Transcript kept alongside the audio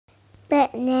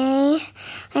Beadnose,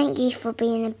 thank you for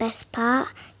being the best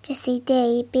part. Jesse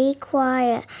D, be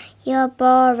quiet. You're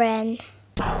boring.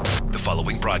 The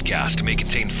following broadcast may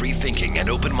contain free thinking and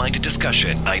open-minded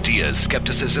discussion, ideas,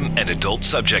 skepticism, and adult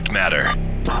subject matter.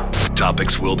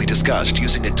 Topics will be discussed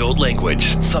using adult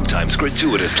language, sometimes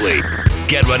gratuitously.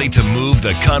 Get ready to move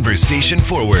the conversation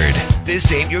forward.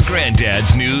 This ain't your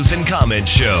granddad's news and comment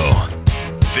show.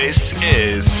 This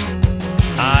is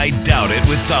I Doubt It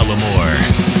with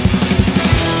Dollamore.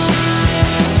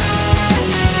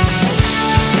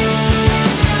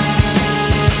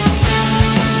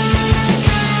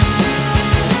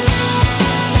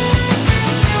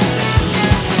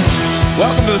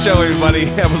 Welcome to the show, everybody.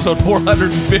 Episode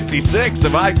 456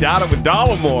 of I Doubt It with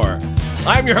Dollamore.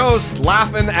 I'm your host,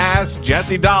 laughing ass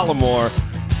Jesse Dollamore,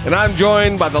 and I'm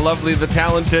joined by the lovely, the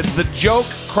talented, the joke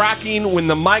cracking when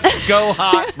the mics go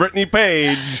hot, Brittany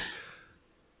Page.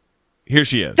 Here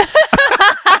she is.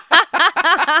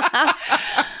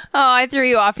 Oh, I threw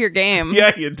you off your game.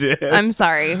 Yeah, you did. I'm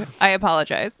sorry. I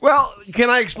apologize. Well, can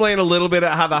I explain a little bit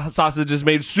of how the sausage is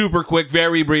made super quick,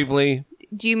 very briefly?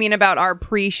 Do you mean about our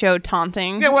pre-show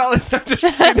taunting? Yeah, well, it's not just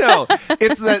no.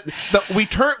 It's that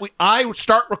I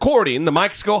start recording, the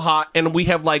mics go hot, and we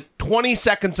have like 20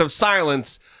 seconds of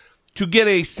silence to get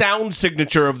a sound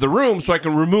signature of the room, so I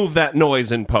can remove that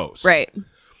noise in post. Right.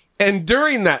 And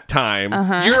during that time,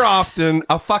 you're often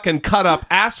a fucking cut-up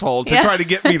asshole to try to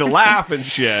get me to laugh and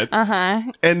shit.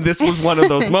 And this was one of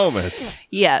those moments.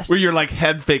 Yes. Where you're like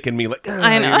head faking me, like,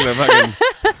 I know. You know, fucking,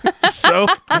 so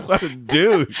what a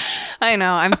douche. I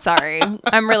know. I'm sorry.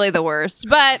 I'm really the worst.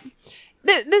 But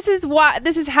this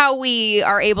is how we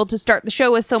are able to start the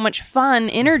show with so much fun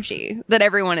energy that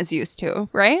everyone is used to,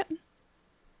 right?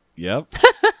 Yep.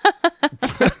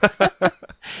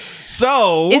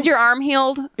 So is your arm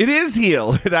healed? It is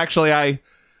healed. It actually,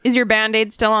 is your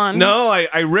Band-Aid still on? No,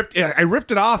 I ripped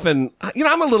it off, and you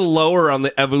know I'm a little lower on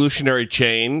the evolutionary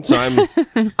chain, so I'm a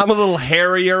little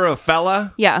hairier a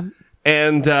fella. Yeah.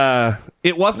 And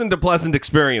it wasn't a pleasant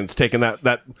experience taking that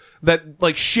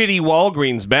like shitty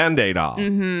Walgreens Band-Aid off.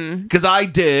 Because I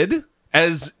did,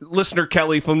 as listener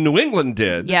Kelly from New England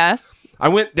did. Yes. I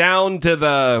went down to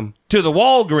the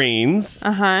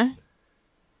Walgreens.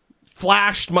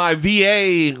 Flashed my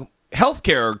VA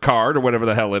healthcare card or whatever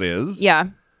the hell it is. Yeah.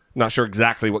 Not sure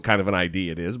exactly what kind of an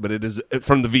ID it is, but it is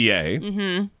from the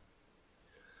VA.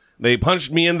 They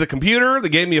punched me into the computer. They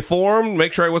gave me a form to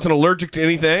make sure I wasn't allergic to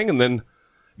anything, and then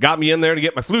got me in there to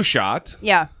get my flu shot.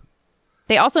 Yeah.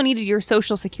 They also needed your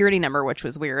social security number, which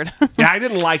was weird. Yeah, I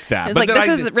didn't like that. It was like, this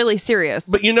is really serious.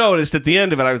 But you noticed at the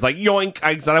end of it, I was like, yoink.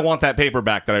 I said, I want that paper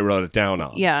back that I wrote it down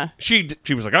on. Yeah. She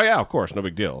was like, oh yeah, of course, no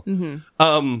big deal.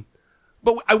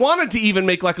 But I wanted to even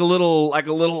make like a little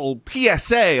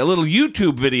PSA, a little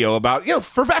YouTube video about, you know,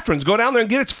 for veterans, go down there and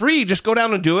get it. It's free. Just go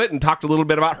down and do it, and talked a little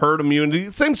bit about herd immunity.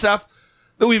 The same stuff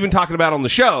that we've been talking about on the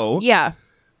show. Yeah.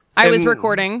 I was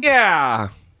recording. Yeah.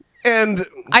 And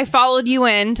I followed you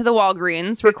into the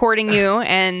Walgreens, recording you,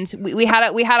 and we had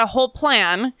a whole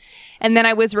plan. And then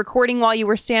I was recording while you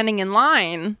were standing in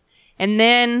line, and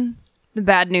then the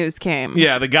bad news came.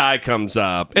 Yeah, the guy comes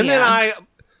up. And then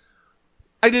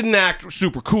I didn't act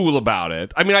super cool about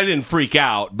it. I mean, I didn't freak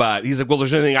out, but he's like, well,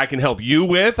 there's anything I can help you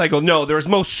with? I go, no, there's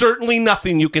most certainly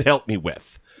nothing you can help me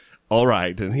with. All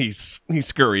right. And he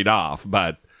scurried off,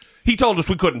 but he told us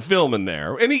we couldn't film in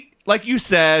there. And he, like you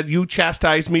said, you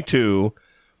chastised me too.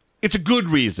 It's a good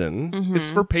reason.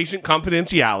 It's for patient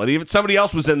confidentiality. If somebody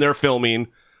else was in there filming,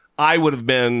 I would have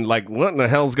been like, what in the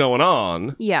hell's going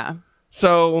on? Yeah.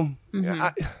 So,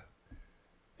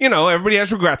 you know, everybody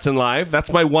has regrets in life.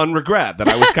 That's my one regret, that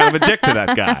I was kind of a dick to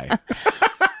that guy.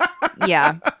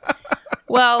 Yeah.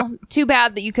 Well, too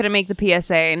bad that you couldn't make the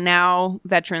PSA. Now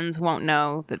veterans won't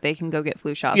know that they can go get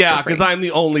flu shots. Yeah, because I'm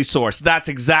the only source. That's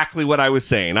exactly what I was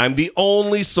saying. I'm the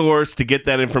only source to get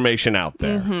that information out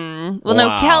there. Well,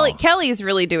 no, Kelly's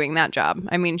really doing that job.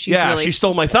 I mean, she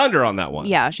stole my thunder on that one.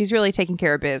 Yeah, she's really taking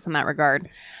care of biz in that regard.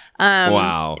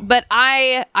 Wow. But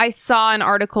I saw an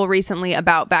article recently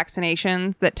about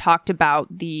vaccinations that talked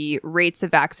about the rates of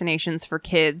vaccinations for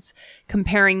kids,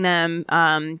 comparing them,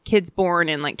 kids born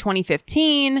in like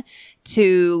 2015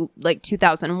 to like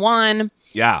 2001.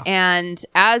 Yeah. And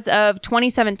as of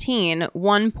 2017,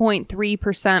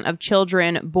 1.3% of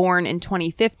children born in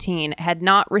 2015 had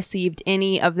not received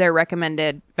any of their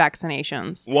recommended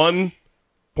vaccinations.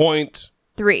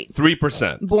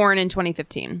 1.3% born in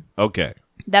 2015. Okay.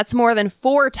 That's more than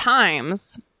 4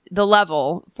 times the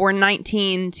level for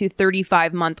 19 to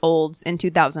 35 month olds in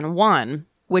 2001,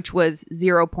 which was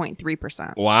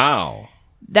 0.3%. Wow.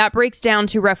 That breaks down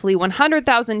to roughly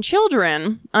 100,000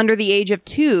 children under the age of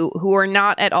 2 who are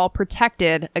not at all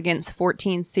protected against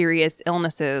 14 serious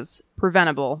illnesses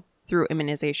preventable through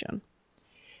immunization.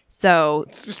 So,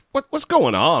 It's just, what's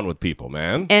going on with people,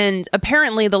 man? and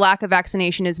apparently the lack of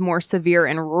vaccination is more severe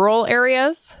in rural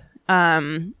areas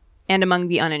and among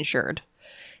the uninsured.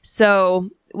 So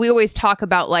we always talk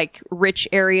about like rich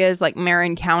areas like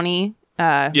Marin County.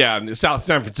 Yeah, in the South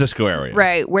San Francisco area.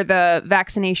 Right, where the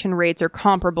vaccination rates are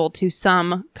comparable to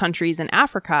some countries in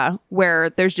Africa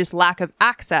where there's just lack of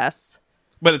access.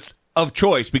 But it's of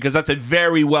choice because that's a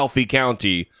very wealthy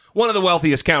county. One of the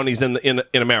wealthiest counties in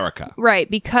America. Right,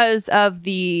 because of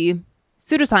the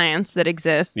pseudoscience that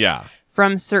exists Yeah.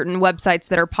 from certain websites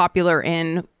that are popular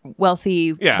in wealthy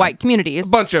white communities.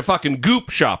 A bunch of fucking goop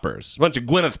shoppers. A bunch of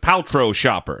Gwyneth Paltrow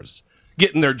shoppers.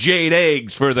 Getting their jade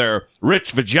eggs for their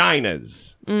rich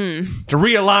vaginas. To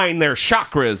realign their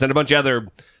chakras and a bunch of other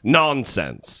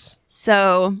nonsense.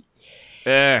 So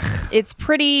Ugh. it's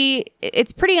pretty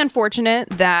unfortunate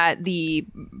that the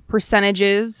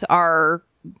percentages are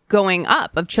going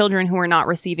up of children who are not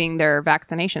receiving their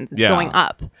vaccinations. It's going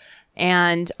up.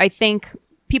 And I think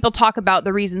people talk about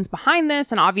the reasons behind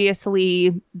this and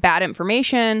obviously bad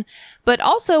information, but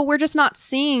also we're just not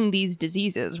seeing these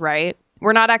diseases, right?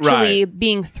 We're not actually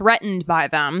being threatened by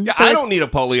them. Yeah, So I don't need a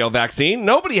polio vaccine.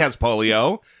 Nobody has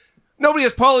polio. Nobody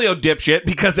has polio, dipshit,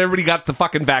 because everybody got the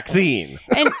fucking vaccine.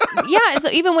 And yeah,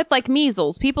 so even with like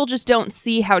measles, people just don't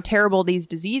see how terrible these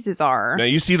diseases are. Now,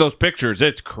 you see those pictures,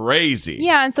 it's crazy.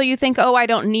 Yeah, and so you think, oh, I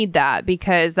don't need that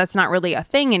because that's not really a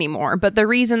thing anymore. But the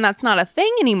reason that's not a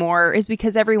thing anymore is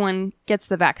because everyone gets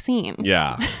the vaccine.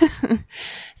 Yeah.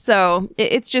 So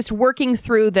it's just working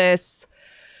through this.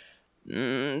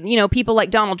 People like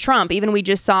Donald Trump, even we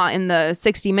just saw in the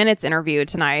 60 Minutes interview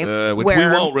tonight. Which we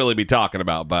won't really be talking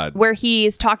about, but... Where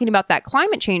he's talking about that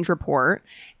climate change report,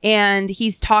 and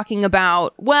he's talking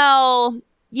about, well,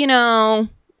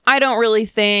 I don't really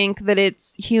think that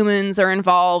it's humans are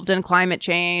involved in climate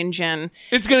change, and...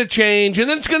 It's going to change, and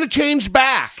then it's going to change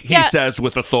back, he says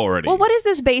with authority. Well, what is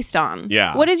this based on?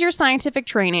 Yeah. What is your scientific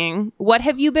training? What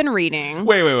have you been reading?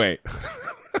 Wait.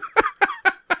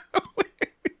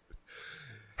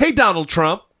 Hey, Donald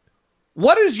Trump,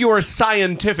 what is your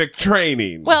scientific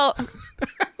training? Well...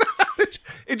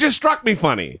 It just struck me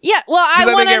funny. Yeah, well, I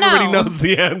want to know. I think everybody knows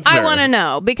the answer. I want to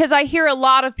know because I hear a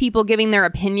lot of people giving their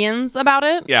opinions about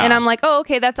it. Yeah. And I'm like, oh,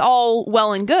 okay, that's all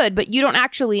well and good, but you don't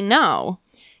actually know.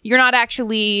 You're not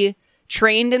actually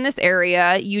trained in this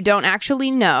area. You don't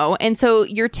actually know. And so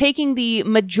you're taking the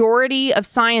majority of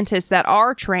scientists that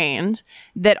are trained,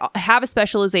 that have a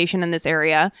specialization in this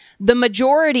area, the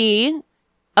majority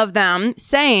of them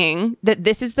saying that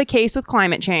this is the case with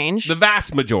climate change. The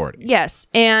vast majority. Yes.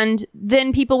 And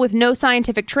then people with no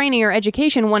scientific training or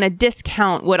education want to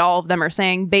discount what all of them are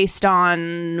saying based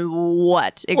on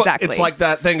what exactly? Well, it's like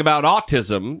that thing about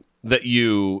autism that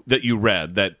you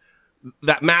read, that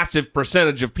massive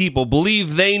percentage of people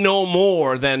believe they know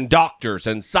more than doctors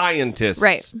and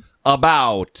scientists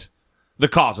about the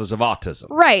causes of autism.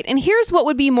 Right. And here's what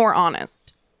would be more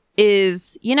honest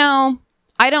is,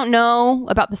 I don't know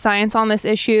about the science on this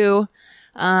issue.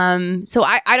 So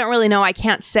I don't really know. I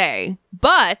can't say.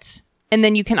 But, and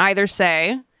then you can either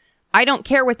say, I don't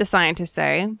care what the scientists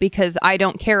say because I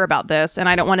don't care about this and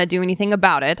I don't want to do anything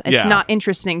about it. It's not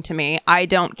interesting to me. I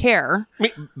don't care. I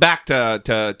mean, back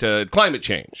to climate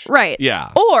change. Right.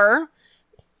 Yeah. Or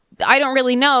I don't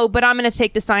really know, but I'm going to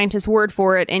take the scientist's word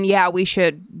for it. And yeah, we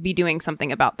should be doing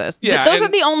something about this. Yeah, Those are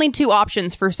the only two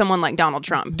options for someone like Donald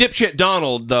Trump. Dipshit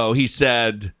Donald, though, he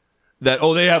said that,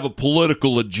 they have a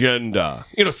political agenda.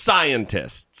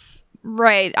 Scientists.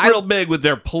 Right. Real big with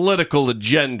their political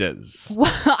agendas.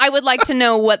 I would like to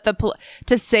know what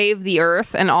to save the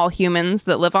earth and all humans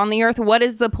that live on the earth. What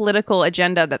is the political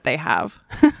agenda that they have?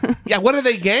 Yeah, what do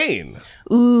they gain?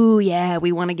 Ooh, yeah,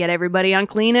 we want to get everybody on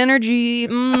clean energy.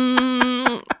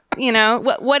 What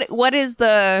is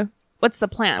what's the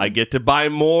plan? I get to buy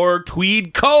more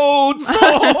tweed coats.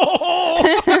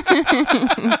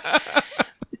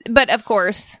 But of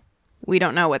course, we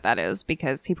don't know what that is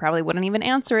because he probably wouldn't even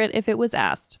answer it if it was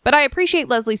asked. But I appreciate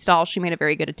Leslie Stahl. She made a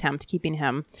very good attempt keeping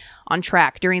him on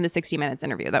track during the 60 Minutes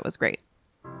interview. That was great.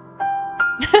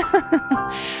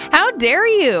 How dare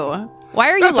you? Why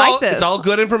are you this? It's all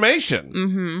good information.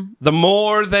 Mm-hmm. The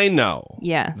more they know.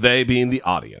 Yes. They being the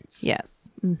audience. Yes.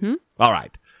 Mm-hmm. All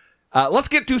right. Let's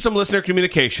get to some listener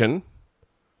communication.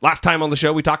 Last time on the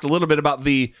show, we talked a little bit about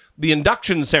the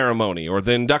induction ceremony or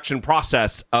the induction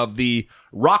process of the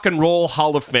Rock and Roll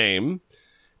Hall of Fame,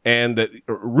 and that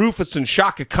Rufus and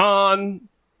Shaka Khan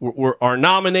are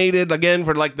nominated again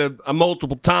for like a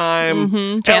multiple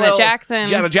time. Janet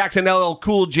Jackson, LL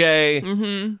Cool J,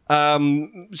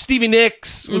 Stevie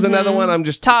Nicks was another one. I'm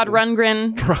just Todd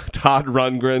Rundgren,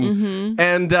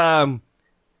 and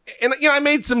I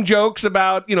made some jokes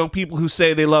about people who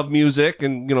say they love music,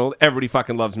 and everybody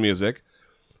fucking loves music.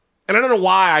 And I don't know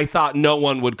why I thought no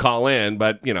one would call in,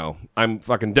 but I'm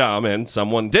fucking dumb, and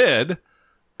someone did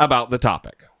about the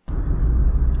topic.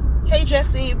 Hey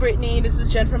Jesse, Brittany, this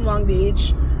is Jen from Long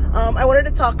Beach. I wanted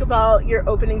to talk about your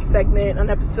opening segment on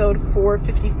episode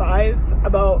 455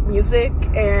 about music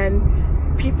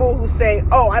and people who say,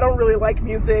 oh, I don't really like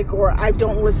music or I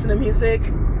don't listen to music.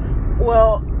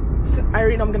 Well, I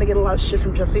already know I'm going to get a lot of shit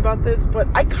from Jesse about this, but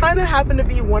I kind of happen to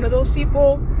be one of those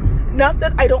people. Not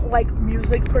that I don't like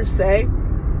music per se,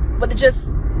 but it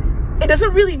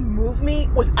doesn't really move me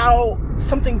without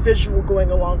something visual going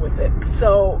along with it.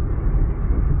 So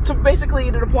basically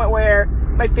to the point where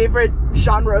my favorite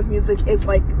genre of music is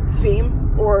like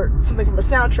theme or something from a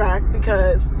soundtrack,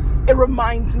 because it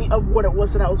reminds me of what it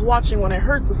was that I was watching when I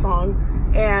heard the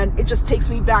song, and it just takes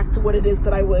me back to what it is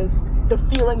that the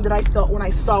feeling that I felt when I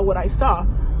saw what I saw.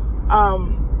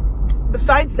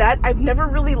 Besides that, I've never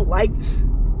really liked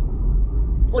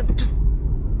just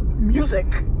music.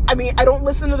 I mean, I don't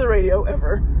listen to the radio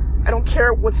ever. I don't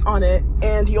care what's on it,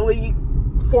 and the only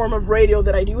form of radio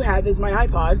that I do have is my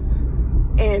iPod,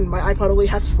 and my iPod only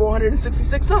has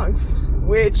 466 songs,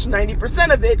 which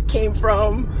 90% of it came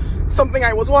from something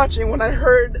I was watching when I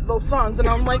heard those songs, and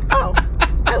I'm like, oh,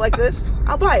 I like this,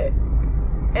 I'll buy it.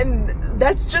 And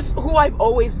that's just who I've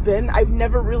always been. I've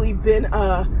never really been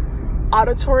a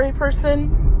auditory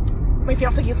person. My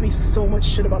fiance gives me so much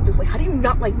shit about this, like, how do you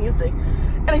not like music?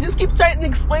 And I just keep trying to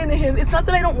explain to him, it's not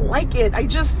that I don't like it,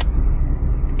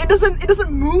 it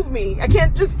doesn't move me. I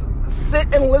can't just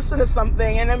sit and listen to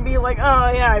something and then be like,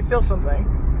 oh yeah, I feel something.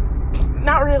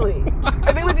 Not really.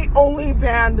 I think like the only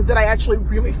band that I actually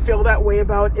really feel that way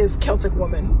about is Celtic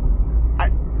Woman.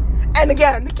 And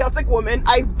again, Celtic Woman,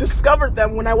 I discovered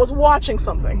them when I was watching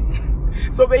something.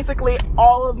 So basically,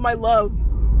 all of my love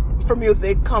for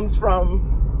music comes from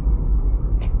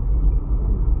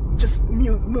just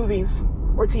movies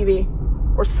or TV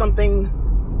or something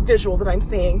visual that I'm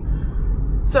seeing.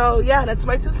 So yeah, that's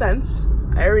my 2 cents.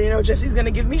 I already know Jesse's gonna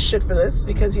give me shit for this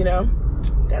because,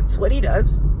 that's what he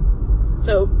does.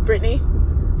 So, Brittany,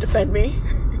 defend me.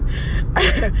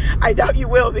 I doubt you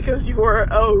will because you are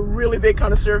a really big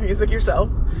connoisseur of music yourself.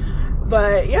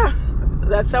 But yeah,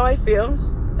 that's how I feel.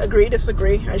 Agree,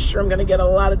 disagree. I'm sure I'm gonna get a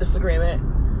lot of disagreement.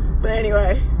 But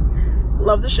anyway,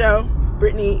 love the show.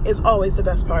 Brittany is always the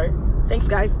best part. Thanks,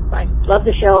 guys. Bye. Love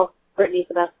the show. Brittany's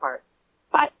the best part.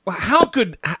 Bye. Well, how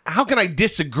can I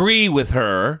disagree with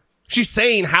her? She's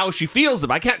saying how she feels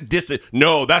about it. I can't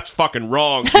No, that's fucking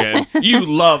wrong, Jen. You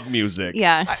love music.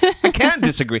 Yeah. I can't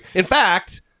disagree. In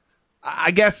fact,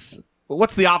 I guess,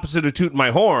 what's the opposite of tooting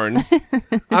my horn?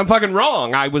 I'm fucking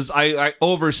wrong. I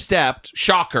overstepped.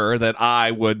 Shocker that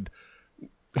I would...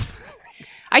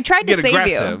 I tried to save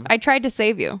aggressive. you. I tried to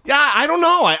save you. Yeah, I don't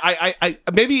know. I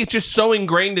maybe it's just so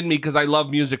ingrained in me because I love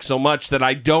music so much that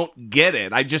I don't get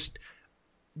it.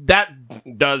 That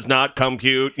does not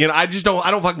compute. I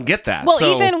don't fucking get that. Well,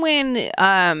 even when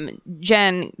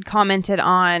Jen commented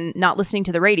on not listening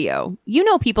to the radio,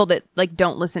 people that like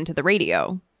don't listen to the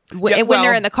radio. When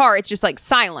they're in the car, it's just like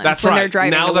silence. That's when right. They're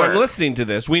driving now to that work. I'm listening to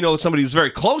this, we know somebody who's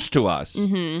very close to us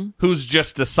who's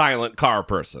just a silent car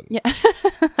person. Yeah.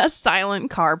 A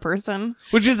silent car person.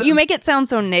 Which is... You make it sound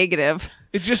so negative.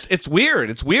 It's weird.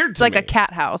 It's weird to me. It's like a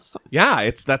cat house. Yeah,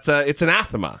 it's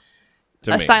anathema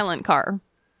to me. A silent car.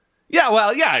 Yeah,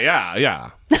 well, yeah.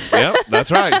 Yeah,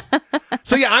 that's right.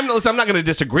 So yeah, I'm not going to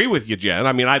disagree with you, Jen.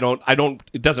 I mean, I don't,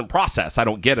 it doesn't process. I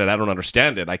don't get it. I don't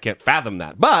understand it. I can't fathom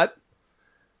that. But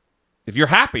if you're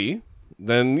happy,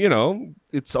 then,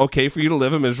 it's okay for you to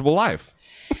live a miserable life.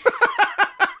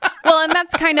 Well, and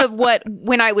that's kind of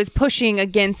when I was pushing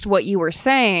against what you were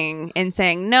saying and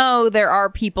saying, no, there are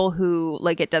people who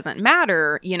like it doesn't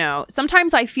matter.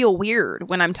 Sometimes I feel weird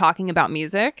when I'm talking about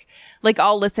music. Like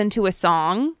I'll listen to a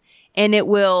song and it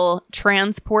will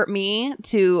transport me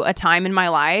to a time in my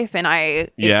life. And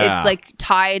it's like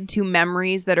tied to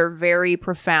memories that are very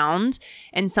profound.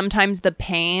 And sometimes the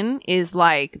pain is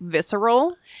like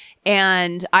visceral.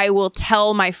 And I will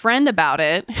tell my friend about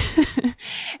it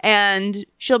and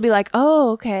she'll be like,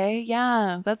 oh, okay.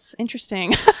 Yeah, that's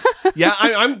interesting. Yeah,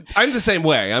 I'm the same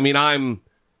way. I mean, I'm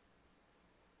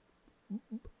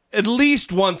at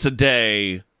least once a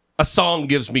day, a song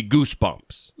gives me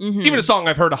goosebumps. Mm-hmm. Even a song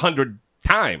I've heard 100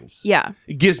 times. Yeah.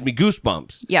 It gives me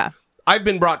goosebumps. Yeah. I've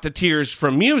been brought to tears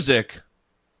from music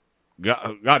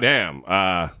goddamn.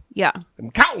 Yeah.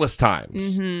 Countless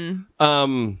times.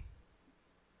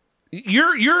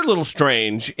 You're a little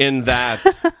strange in that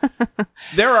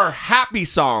there are happy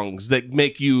songs that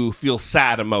make you feel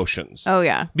sad emotions. Oh,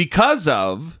 yeah. Because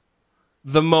of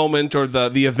the moment or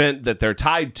the event that they're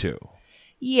tied to.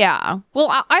 Yeah. Well,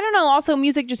 I don't know. Also,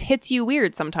 music just hits you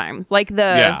weird sometimes. Like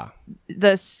the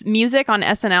music on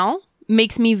SNL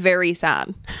makes me very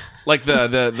sad. Like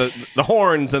the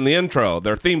horns and the intro,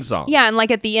 their theme song. Yeah, and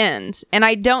like at the end. And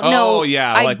I don't know. Oh,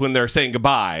 yeah, like when they're saying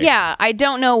goodbye. Yeah, I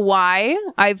don't know why.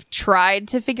 I've tried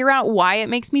to figure out why it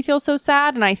makes me feel so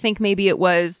sad. And I think maybe it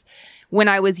was when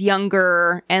I was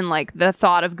younger and like the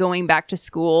thought of going back to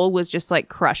school was just like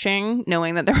crushing,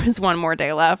 knowing that there was one more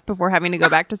day left before having to go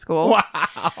back to school.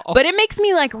 Wow. But it makes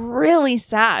me like really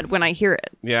sad when I hear it.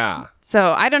 Yeah.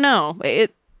 So I don't know.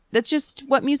 That's just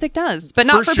what music does, but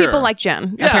not for sure. people like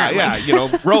Jen. Yeah, apparently.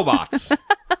 yeah, robots.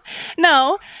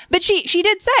 No, but she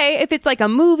did say if it's like a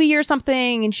movie or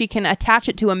something and she can attach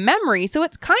it to a memory, so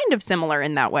it's kind of similar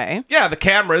in that way. Yeah, the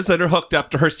cameras that are hooked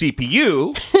up to her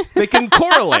CPU, they can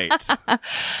correlate.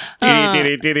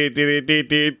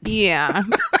 Yeah.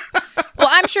 Well,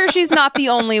 I'm sure she's not the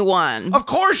only one. Of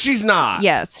course she's not.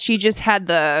 Yes, she just had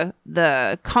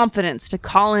the confidence to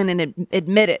call in and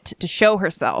admit it, to show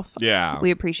herself. Yeah.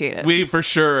 We appreciate it. We for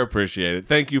sure appreciate it.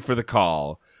 Thank you for the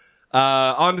call.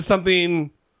 On to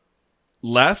something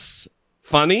less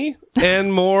funny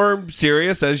and more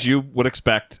serious, as you would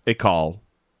expect a call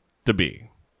to be.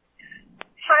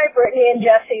 Hi, Brittany and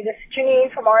Jesse. This is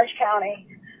Janine from Orange County.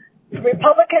 The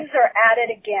Republicans are at it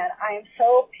again. I am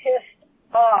so pissed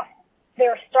off.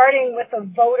 They're starting with a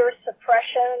voter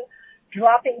suppression,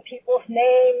 dropping people's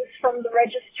names from the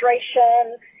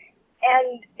registration,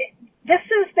 and this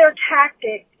is their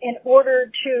tactic in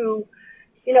order to,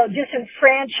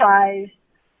 disenfranchise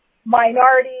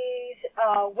minorities,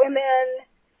 women,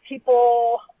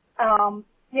 people,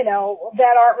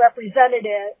 that aren't represented,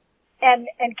 and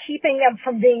keeping them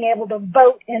from being able to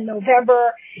vote in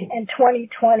November in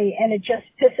 2020, and it just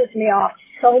pisses me off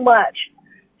so much.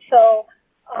 So,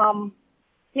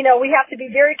 we have to be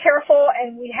very careful,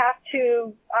 and we have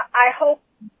to, I hope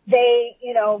they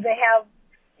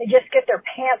just get their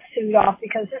pantsuit off,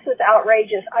 because this is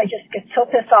outrageous. I just get so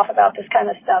pissed off about this kind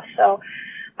of stuff. So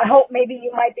I hope maybe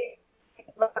you might be.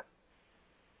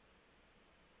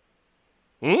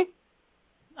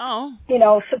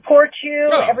 Support you,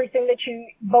 everything that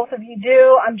both of you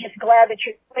do. I'm just glad that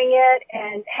you're doing it,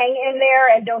 and hang in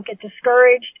there and don't get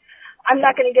discouraged. I'm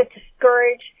not going to get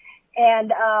discouraged,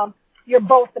 and you're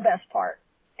both the best part.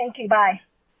 Thank you. Bye.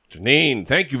 Janine,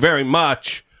 thank you very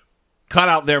much. Cut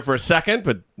out there for a second,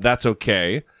 but that's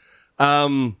okay.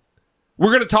 We're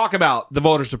going to talk about the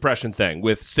voter suppression thing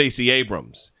with Stacey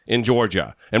Abrams in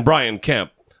Georgia and Brian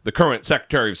Kemp, the current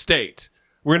Secretary of State.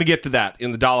 We're going to get to that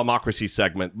in the Dollamocracy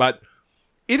segment, but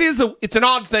it's an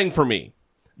odd thing for me,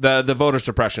 the voter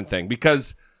suppression thing,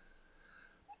 because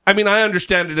I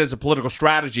understand it as a political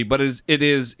strategy, but it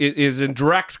is in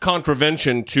direct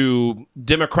contravention to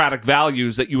democratic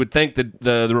values that you would think that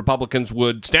the Republicans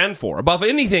would stand for above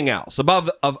anything else,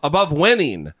 above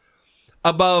winning,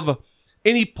 above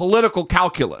any political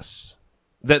calculus,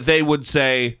 that they would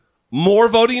say more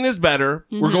voting is better.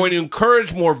 Mm-hmm. We're going to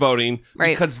encourage more voting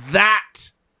because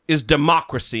that is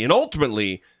democracy, and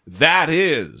ultimately that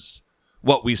is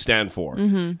what we stand for.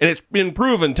 Mm-hmm. And it's been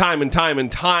proven time and time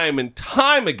and time and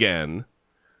time again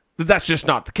that that's just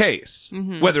not the case.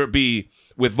 Mm-hmm. Whether it be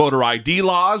with voter ID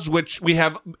laws, which we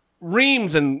have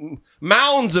reams and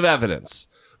mounds of evidence,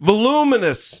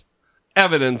 voluminous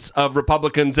evidence of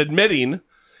Republicans admitting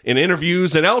in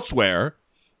interviews and elsewhere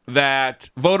that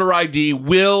voter ID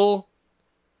will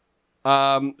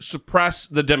suppress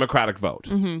the Democratic vote.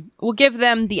 Mm-hmm. We'll give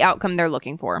them the outcome they're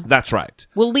looking for. That's right.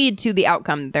 Will lead to the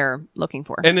outcome they're looking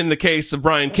for. And in the case of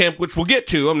Brian Kemp, which we'll get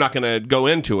to, I'm not going to go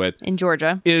into it. In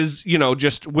Georgia. Is,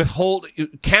 just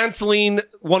canceling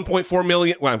 1.4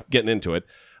 million. Well, I'm getting into it.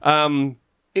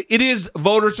 It is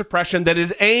voter suppression that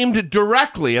is aimed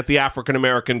directly at the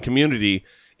African-American community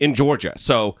in Georgia.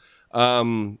 So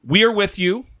we are with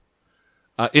you.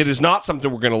 It is not something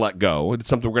we're going to let go. It's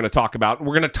something we're going to talk about.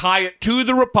 We're going to tie it to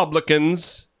the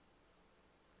Republicans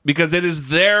because it is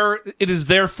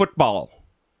their football.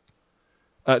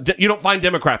 You don't find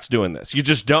Democrats doing this. You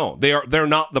just don't. They're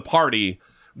not the party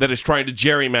that is trying to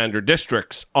gerrymander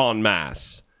districts en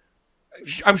masse.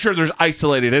 I'm sure there's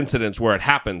isolated incidents where it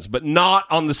happens, but not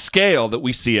on the scale that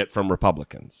we see it from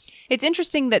Republicans. It's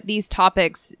interesting that these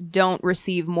topics don't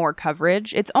receive more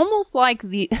coverage. It's almost like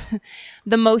the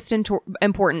most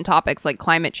important topics like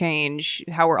climate change,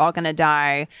 how we're all going to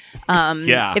die,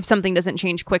 if something doesn't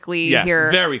change quickly here.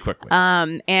 Very quickly.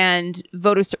 And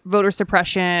voter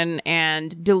suppression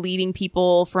and deleting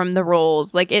people from the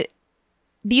rolls.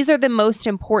 These are the most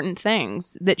important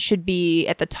things that should be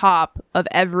at the top of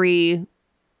every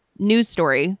news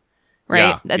story,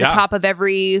 right? At the top of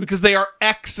every... Because they are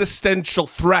existential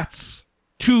threats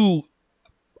to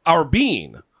our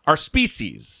being, our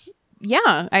species.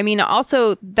 Yeah. I mean,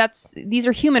 also, these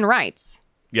are human rights.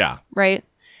 Yeah. Right?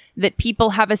 That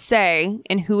people have a say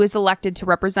in who is elected to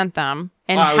represent them.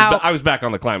 And I was back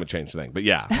on the climate change thing, but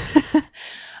yeah.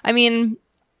 I mean...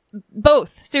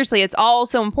 both. Seriously, it's all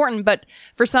so important, but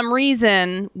for some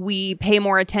reason, we pay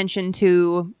more attention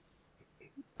to,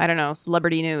 I don't know,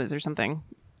 celebrity news or something.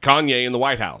 Kanye in the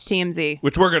White House. TMZ.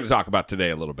 Which we're going to talk about today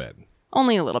a little bit.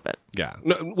 Only a little bit. Yeah.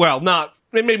 No, well,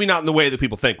 maybe not in the way that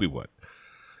people think we would.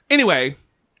 Anyway,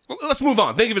 let's move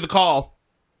on. Thank you for the call.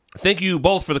 Thank you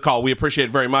both for the call. We appreciate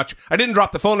it very much. I didn't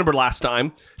drop the phone number last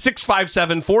time.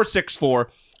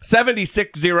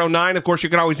 657-464-7609. Of course, you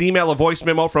can always email a voice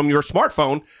memo from your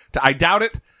smartphone to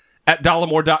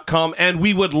idoubt@dollemore.com. And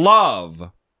we would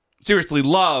seriously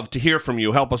love to hear from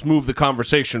you. Help us move the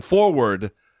conversation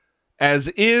forward, as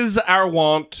is our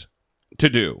wont to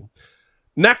do.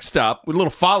 Next up, with a little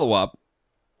follow-up,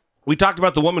 we talked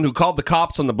about the woman who called the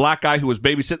cops on the black guy who was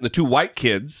babysitting the two white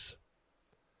kids.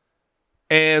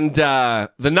 And the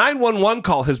 911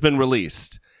 call has been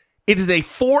released. It is a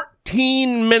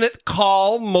 14-minute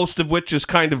call, most of which is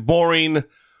kind of boring.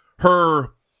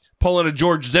 Her pulling a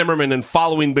George Zimmerman and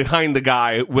following behind the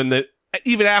guy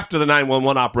even after the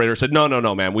 911 operator said, no,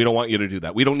 man, we don't want you to do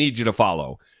that. We don't need you to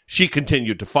follow. She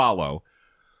continued to follow.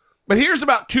 But here's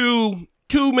about two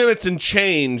minutes and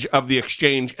change of the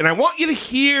exchange, and I want you to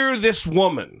hear this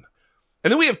woman. And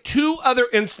then we have two other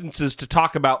instances to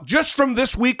talk about just from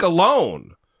this week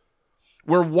alone,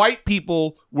 where white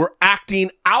people were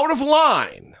acting out of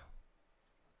line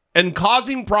and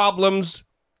causing problems,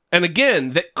 and again,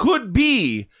 that could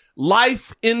be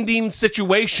life-ending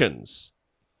situations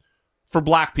for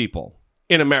black people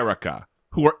in America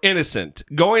who are innocent,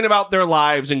 going about their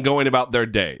lives and going about their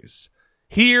days.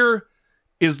 Here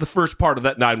is the first part of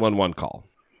that 911 call.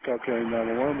 Okay,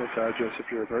 911, what's the address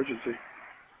of your emergency?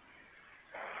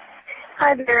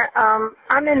 Hi there. I'm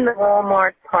in the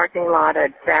Walmart parking lot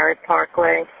at Barrett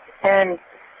Parkway, and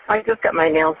I just got my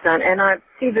nails done, and I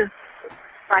see this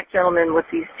black gentleman with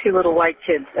these two little white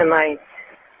kids, and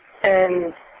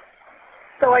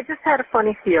so I just had a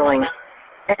funny feeling,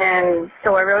 and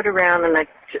so I rode around, and I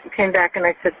came back, and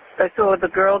I saw the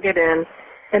girl get in,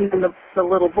 and then the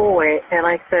little boy, and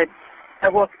I said,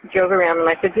 drove around, and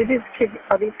I said,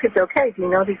 are these kids okay? Do you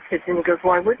know these kids? And he goes,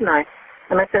 why wouldn't I?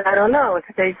 And I said, I don't know. It's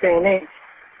today's day and age.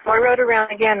 So I rode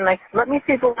around again, and I said, let me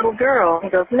see the little girl. He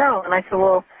goes, no. And I said,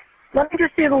 well, let me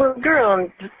just see the little girl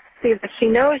and just see if she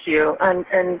knows you. And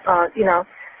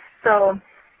so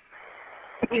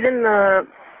he's in the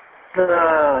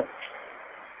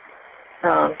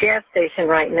gas station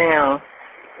right now.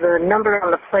 The number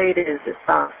on the plate is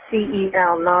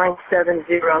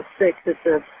CEL9706. It's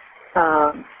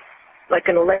like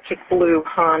an electric blue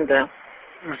Honda.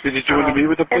 Did you want to meet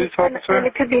with the police officer? And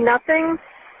it could be nothing,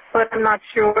 but I'm not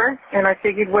sure. And I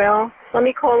figured, well, let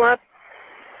me call up.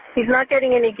 He's not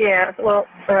getting any gas. Well,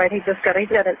 all right, he's got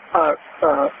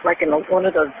one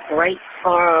of those bright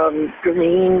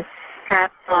green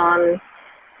hats on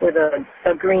with a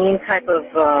green type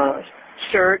of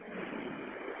shirt,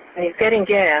 and he's getting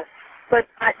gas. But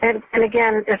and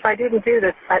again, if I didn't do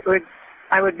this, I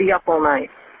would be up all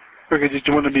night. Okay, did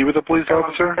you want to meet with the police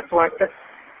officer?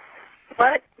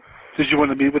 What? Did you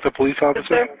want to meet with the police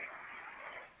officer?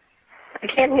 I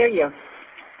can't hear you.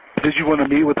 Did you want to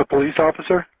meet with the police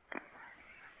officer?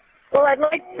 Well, I'd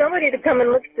like somebody to come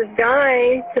and look at this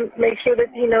guy to make sure that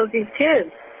he knows these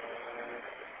kids.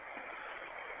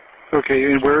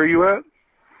 Okay, and where are you at?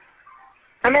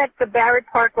 I'm at the Barrett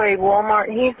Parkway Walmart.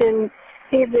 He's in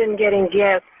getting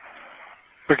gas.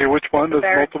 Okay, which one? There's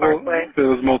multiple. Parkway.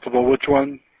 There's multiple. Which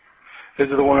one?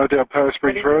 Is it the one out there at Paris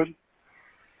Springs Road?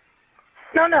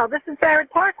 No, this is Barrett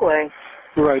Parkway.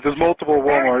 Right, there's multiple Walmarts.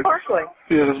 Barrett Parkway.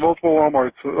 Yeah, there's multiple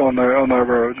Walmarts on that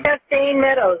road. Chastain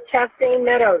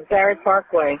Meadows, Barrett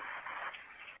Parkway.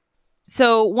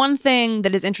 So one thing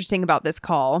that is interesting about this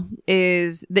call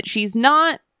is that she's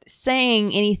not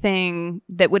saying anything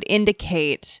that would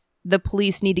indicate the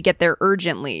police need to get there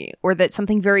urgently, or that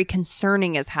something very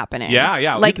concerning is happening.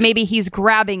 Yeah. Like maybe he's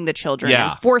grabbing the children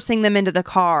and forcing them into the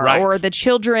car, right. or the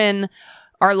children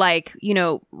are like,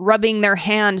 rubbing their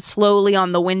hand slowly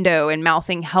on the window and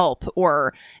mouthing help,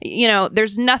 or,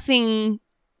 there's nothing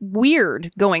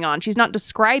weird going on. She's not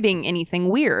describing anything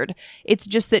weird. It's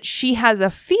just that she has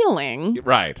a feeling.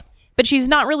 Right. But she's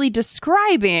not really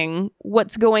describing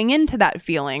what's going into that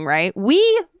feeling, right?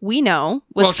 We know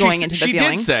what's going into the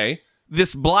feeling. She did say,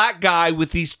 this black guy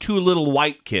with these two little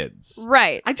white kids.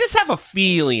 Right. I just have a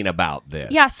feeling about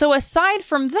this. Yeah, so aside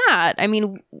from that, I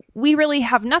mean, we really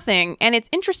have nothing. And it's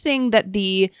interesting that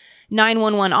the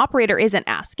 911 operator isn't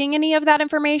asking any of that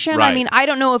information. Right. I mean, I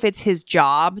don't know if it's his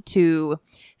job to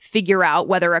figure out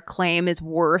whether a claim is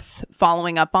worth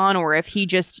following up on, or if he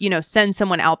just, sends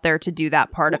someone out there to do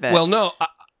that part of it. Well, no,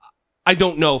 I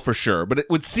don't know for sure, but it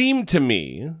would seem to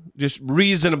me, just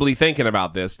reasonably thinking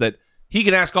about this, that he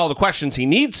can ask all the questions he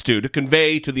needs to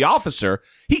convey to the officer.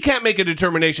 He can't make a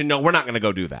determination, no, we're not going to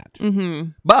go do that.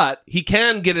 Mm-hmm. But he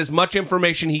can get as much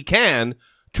information he can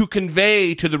to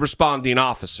convey to the responding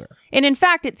officer. And in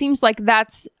fact, it seems like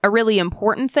that's a really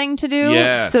important thing to do,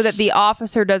 so that the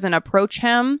officer doesn't approach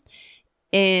him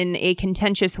in a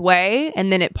contentious way,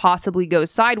 and then it possibly goes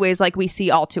sideways like we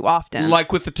see all too often.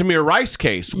 Like with the Tamir Rice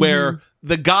case, where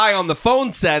the guy on the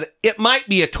phone said, it might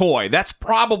be a toy. That's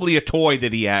probably a toy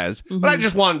that he has, but I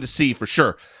just wanted to see for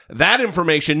sure. That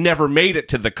information never made it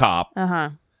to the cop,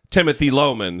 Timothy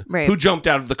Lohman, who jumped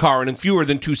out of the car and in fewer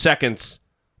than 2 seconds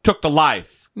took the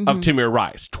life of Tamir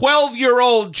Rice.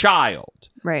 12-year-old child.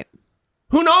 Right.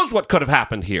 Who knows what could have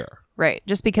happened here? Right.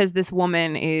 Just because this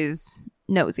woman is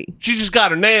nosy. She just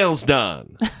got her nails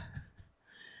done.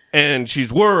 And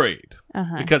she's worried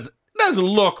because it doesn't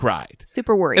look right.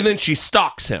 Super worried. And then she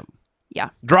stalks him. Yeah.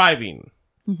 Driving.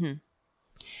 Mm-hmm.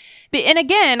 And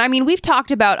again, I mean, we've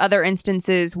talked about other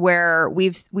instances where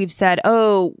we've said,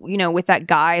 with that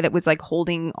guy that was like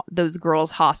holding those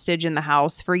girls hostage in the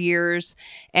house for years.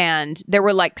 And there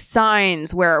were like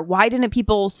signs where, why didn't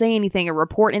people say anything or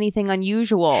report anything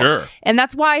unusual? Sure. And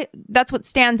that's what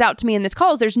stands out to me in this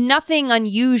call is there's nothing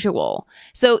unusual.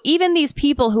 So even these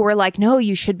people who are like, no,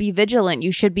 you should be vigilant,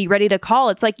 you should be ready to call.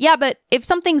 It's like, yeah, but if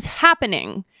something's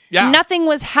happening, nothing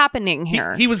was happening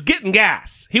here. He was getting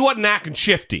gas. He wasn't acting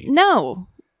shifty. No.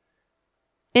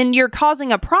 And you're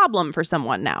causing a problem for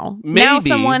someone now. Maybe. Now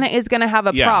someone is going to have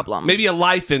a problem. Maybe a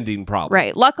life-ending problem.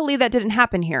 Right. Luckily, that didn't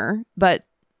happen here, but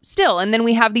still. And then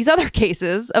we have these other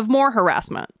cases of more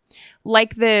harassment.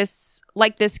 Like this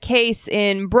case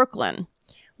in Brooklyn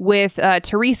with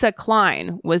Teresa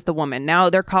Klein was the woman. Now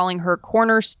they're calling her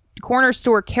Corner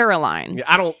Store Caroline.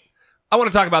 Yeah, I want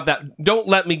to talk about that. Don't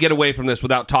let me get away from this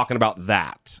without talking about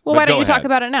that. Well, why don't you talk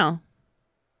about it now?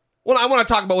 Well, I want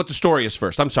to talk about what the story is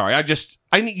first. I'm sorry.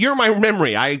 You're my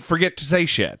memory. I forget to say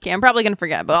shit. Okay, I'm probably going to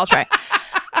forget, but I'll try.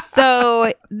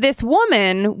 So this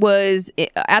woman was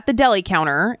at the deli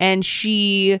counter and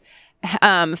she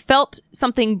felt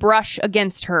something brush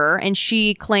against her, and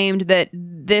she claimed that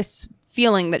this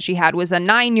feeling that she had was a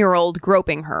 9-year-old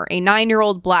groping her, a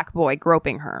 9-year-old black boy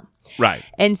groping her. Right.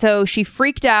 And so she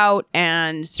freaked out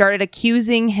and started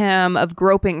accusing him of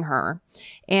groping her.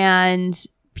 And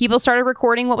people started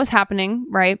recording what was happening,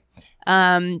 right?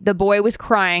 The boy was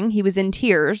crying. He was in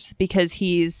tears because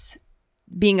he's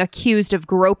being accused of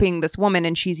groping this woman,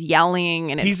 and she's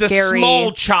yelling, and it's scary. He's a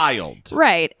small child.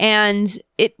 Right. And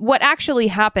what actually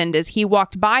happened is he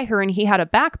walked by her and he had a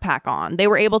backpack on. They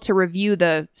were able to review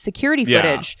the security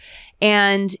footage,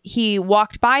 and he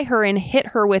walked by her and hit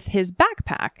her with his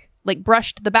backpack, like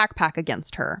brushed the backpack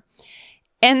against her.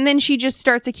 And then she just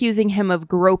starts accusing him of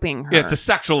groping her. Yeah, it's a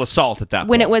sexual assault at that point.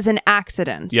 When it was an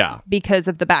accident. Yeah. Because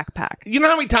of the backpack. You know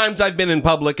how many times I've been in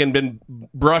public and been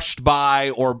brushed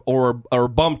by or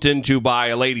bumped into by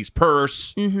a lady's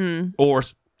purse? Mm-hmm. Or,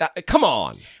 come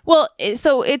on. Well,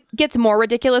 so it gets more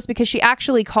ridiculous because she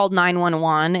actually called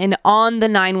 911. And on the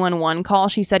 911 call,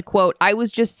 she said, quote, "I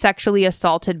was just sexually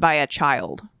assaulted by a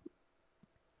child."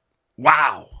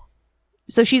 Wow.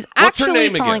 So she's What's actually her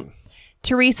name calling... again?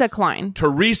 Teresa Klein.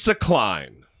 Teresa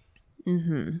Klein.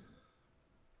 Mm-hmm.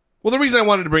 Well, the reason I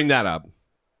wanted to bring that up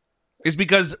is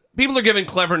because people are giving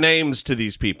clever names to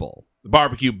these people.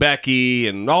 Barbecue Becky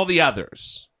and all the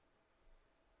others.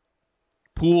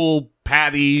 Pool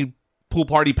Party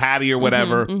Patty or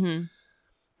whatever. Mm-hmm, mm-hmm.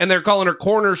 And they're calling her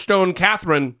Cornerstone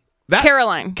Catherine.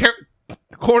 Caroline.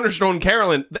 Cornerstone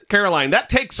Caroline. That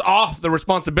takes off the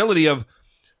responsibility of,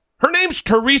 her name's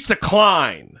Teresa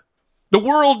Klein. The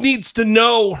world needs to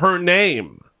know her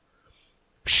name.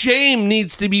 Shame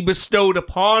needs to be bestowed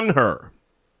upon her.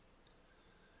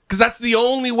 Because that's the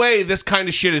only way this kind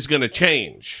of shit is going to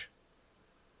change.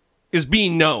 is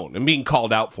being known and being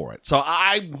called out for it. So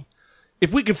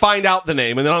if we can find out the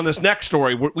name, and then on this next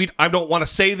story, I don't want to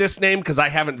say this name because I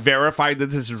haven't verified that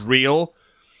this is real.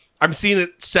 I'm seeing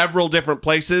it several different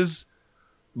places,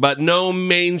 but no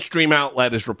mainstream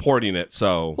outlet is reporting it.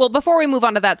 So, well, before we move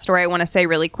on to that story, I want to say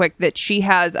really quick that she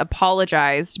has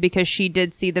apologized because she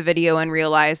did see the video and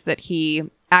realized that she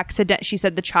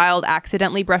said the child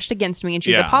accidentally brushed against me, and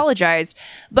she's apologized.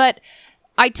 But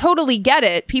I totally get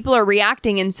it. People are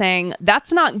reacting and saying,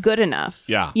 that's not good enough.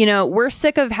 Yeah. You know, we're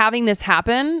sick of having this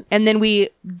happen, and then we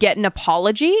get an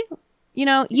apology. You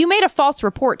know, you made a false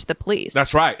report to the police.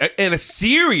 That's right. And a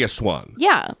serious one.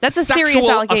 Yeah, that's a serious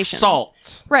allegation.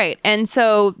 Assault. Right. And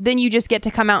so then you just get to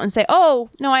come out and say, oh,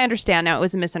 no, I understand now. It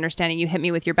was a misunderstanding. You hit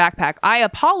me with your backpack. I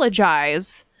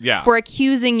apologize for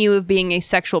accusing you of being a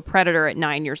sexual predator at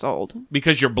 9 years old.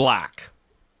 Because you're black.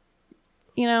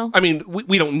 You know? I mean,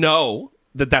 we don't know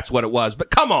that that's what it was, but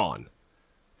come on.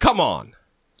 Come on.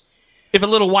 If a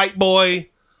little white boy...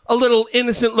 a little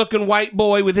innocent-looking white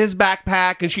boy with his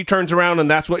backpack, and she turns around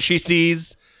and that's what she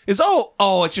sees is,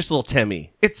 oh, it's just little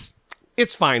Timmy. It's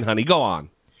fine, honey. Go on.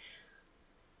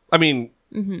 I mean,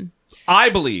 I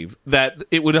believe that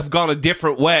it would have gone a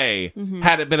different way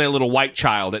had it been a little white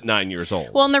child at 9 years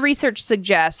old. Well, and the research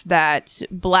suggests that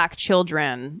black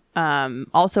children,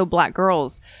 also black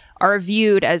girls, are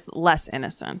viewed as less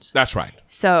innocent. That's right.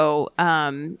 So,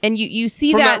 and you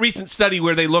see from that recent study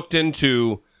where they looked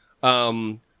into...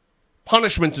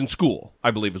 punishments in school,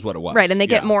 I believe is what it was. Right, and they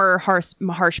get more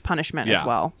harsh punishment as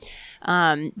well.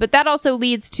 But that also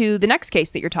leads to the next case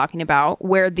that you're talking about,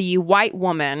 where the white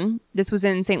woman, this was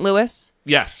in St. Louis.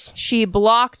 Yes. She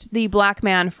blocked the black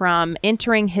man from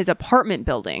entering his apartment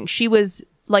building. She was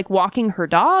like walking her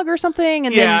dog or something.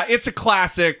 And then it's a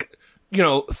classic,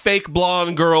 fake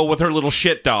blonde girl with her little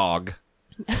shit dog.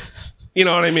 You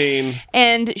know what I mean?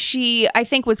 And she, I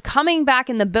think, was coming back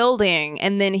in the building,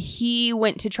 and then he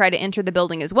went to try to enter the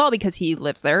building as well because he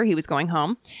lives there. He was going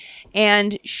home.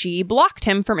 And she blocked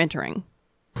him from entering.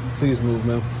 Please move,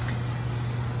 ma'am.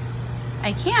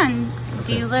 I can. Okay.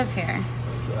 Do you live here?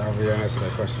 I'll answer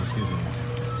that question. Excuse me.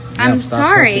 I'm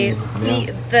sorry.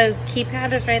 The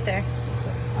keypad is right there.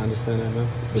 Okay. I understand that, ma'am.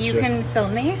 You can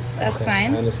film me. That's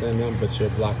fine. I understand, ma'am, but you're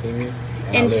blocking me.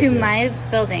 Into my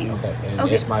building. Okay, and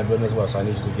it's my building as well, so I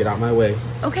need you to get out my way.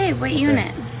 Okay, what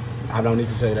unit? I don't need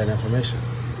to tell you that information.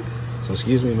 So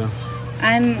excuse me, ma'am.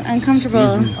 I'm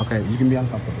uncomfortable. Excuse me. Okay, you can be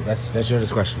uncomfortable. That's your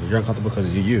discretion. You're uncomfortable because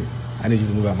of you. I need you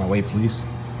to move out my way, please.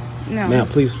 No. Ma'am,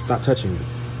 please stop touching me.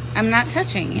 I'm not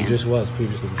touching you. You just was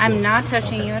previously before. I'm not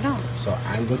touching you at all. So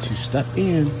I'm going to step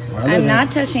in. I'm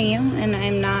not touching you, and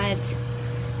I'm not...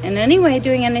 in any way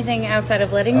doing anything outside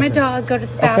of letting my dog go to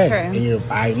the bathroom. Okay,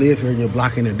 and I live here and you're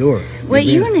blocking the door. What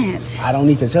unit? I don't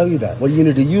need to tell you that. What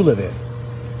unit do you live in?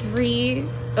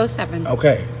 307.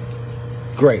 Okay,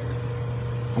 great.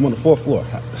 I'm on the 4th floor.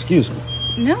 Excuse me.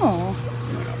 No.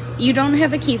 You don't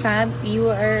have a key fob. You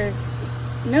are...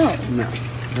 No. No.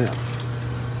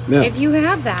 If you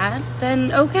have that,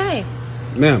 then okay.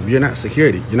 Ma'am, you're not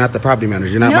security. You're not the property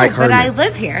manager. You're not Mike Herman. No, but I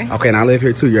live here. Okay, and I live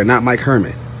here too. You're not Mike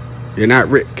Herman. You're not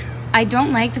Rick. I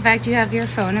don't like the fact you have your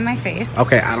phone in my face.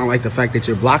 Okay, I don't like the fact that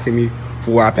you're blocking me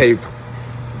for where I pay.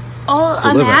 All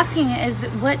I'm asking is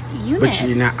what unit? But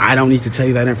you're not. I don't need to tell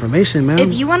you that information, ma'am.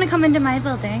 If you want to come into my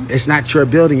building. It's not your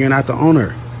building. You're not the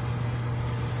owner.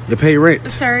 You pay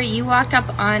rent. Sir, you walked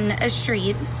up on a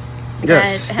street.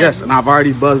 Yes, and I've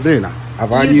already buzzed in.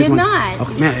 I've already used not.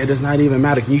 Okay, man, it does not even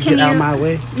matter. Can you get out of my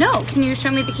way? No, can you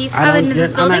show me the key fob into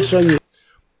this building? I'm not showing you.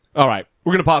 All right,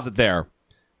 we're going to pause it there.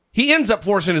 He ends up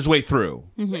forcing his way through.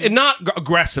 And not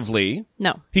aggressively.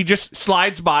 No. He just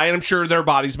slides by, and I'm sure their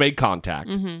bodies made contact.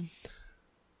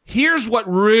 Here's what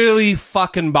really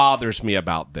fucking bothers me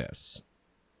about this.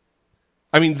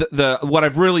 I mean, the what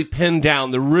I've really pinned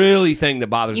down, the really thing that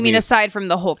bothers me. You mean aside from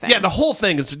the whole thing? Yeah, the whole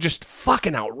thing is just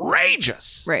fucking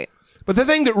outrageous. Right. But the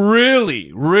thing that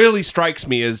really, really strikes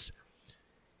me is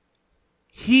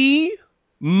he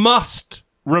must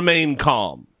remain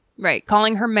calm. Right,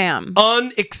 calling her ma'am.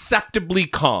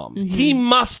 Unacceptably calm. He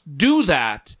must do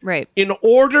that right. in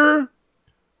order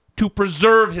to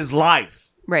preserve his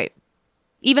life. Right.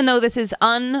 Even though this is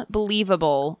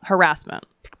unbelievable harassment.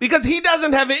 Because he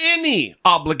doesn't have any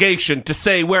obligation to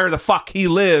say where the fuck he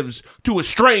lives to a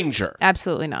stranger.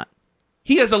 Absolutely not.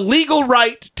 He has a legal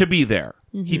right to be there.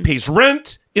 He pays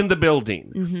rent in the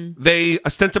building. They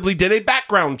ostensibly did a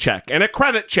background check and a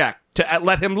credit check to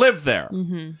let him live there.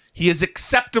 He is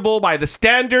acceptable by the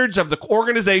standards of the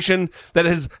organization that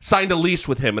has signed a lease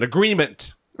with him, an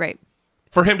agreement. Right.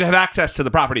 for him to have access to the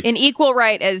property. An equal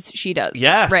right as she does.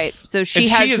 Yes. Right. So she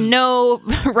has no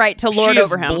right to lord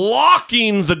over him. She is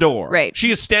blocking the door. Right.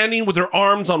 She is standing with her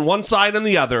arms on one side and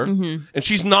the other, and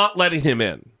she's not letting him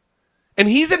in. And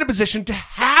he's in a position to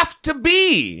have to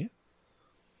be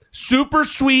super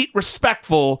sweet,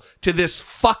 respectful to this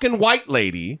fucking white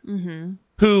lady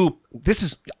who,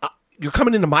 you're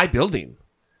coming into my building.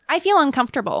 I feel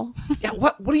uncomfortable. Yeah,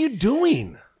 what are you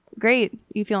doing? Great.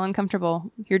 You feel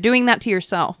uncomfortable. You're doing that to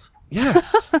yourself.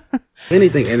 Yes.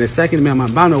 Anything. And the second, ma'am,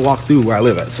 I'm bound to walk through where I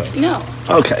live at, so. No.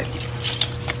 Okay.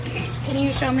 Can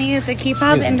you show me the key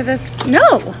fob into this?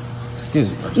 No.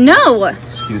 Excuse me. No.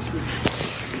 Excuse me.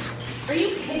 Are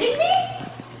you kidding me?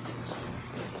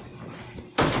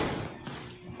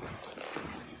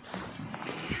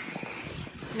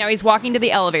 Now he's walking to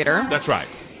the elevator. That's right.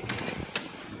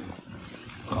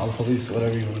 Call the police,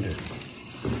 whatever you want to do.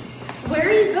 Where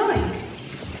are you going?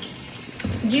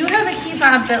 Do you have a key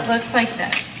fob that looks like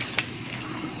this?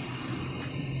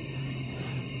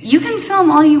 You can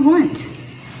film all you want.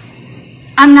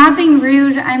 I'm not being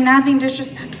rude. I'm not being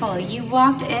disrespectful. You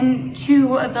walked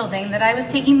into a building that I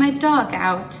was taking my dog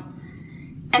out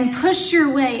and pushed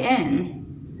your way in.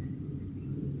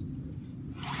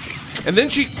 And then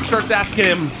she starts asking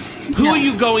him, who are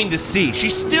you going to see? She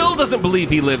still doesn't believe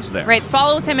he lives there. Right,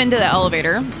 follows him into the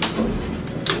elevator.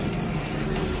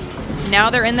 Now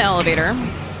they're in the elevator.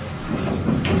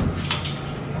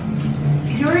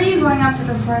 Who are you going up to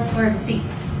the 4th floor to see?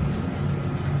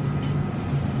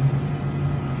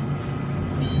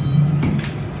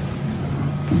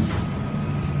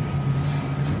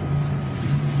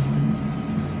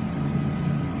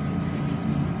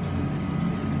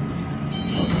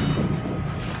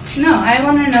 No, I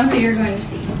want to know who you're going to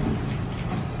see.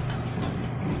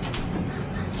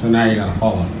 So now you're going to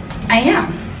follow me? I am.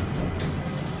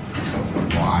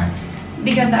 Why?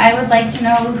 Because I would like to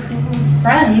know who's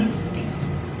friends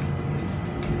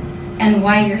and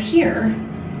why you're here.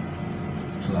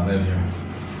 Because I live here.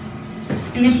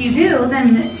 And if you do,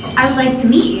 then I would like to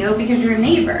meet you because you're a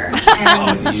neighbor.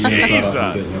 And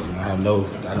Jesus. I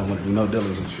don't want to do no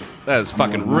dealings with you. That is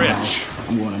fucking rich.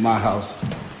 I'm going to my house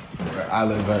where I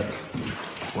live at,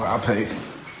 where I pay.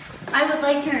 I would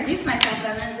like to introduce myself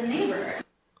then as a neighbor.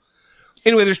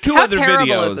 Anyway, there's two other videos. How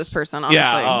terrible is this person, honestly?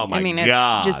 Yeah, oh my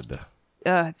God. It's just,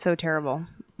 it's so terrible.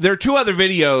 There are two other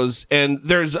videos, and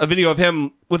there's a video of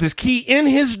him with his key in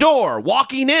his door,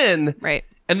 walking in. Right.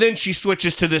 And then she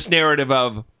switches to this narrative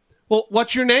of, well,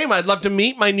 what's your name? I'd love to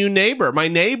meet my neighbor.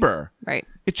 Right.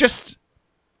 It's just,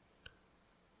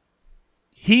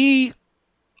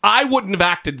 I wouldn't have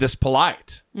acted this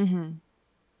polite. Mm-hmm.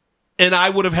 And I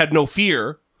would have had no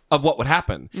fear of what would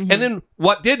happen. Mm-hmm. And then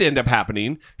what did end up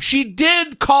happening, she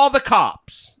did call the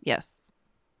cops. Yes.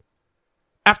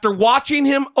 After watching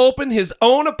him open his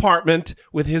own apartment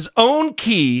with his own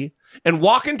key and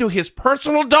walk into his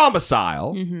personal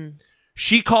domicile,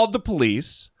 she called the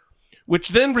police, which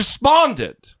then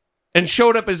responded and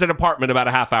showed up at his apartment about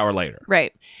a half hour later.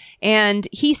 Right. And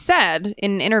he said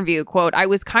in an interview, quote, "I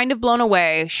was kind of blown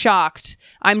away, shocked.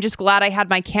 I'm just glad I had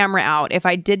my camera out. If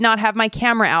I did not have my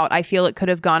camera out, I feel it could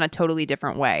have gone a totally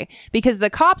different way." Because the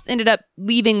cops ended up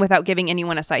leaving without giving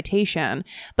anyone a citation.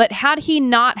 But had he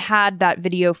not had that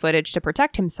video footage to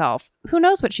protect himself, who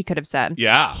knows what she could have said?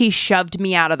 Yeah. He shoved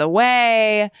me out of the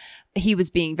way. He was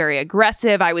being very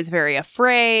aggressive. I was very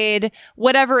afraid,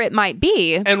 whatever it might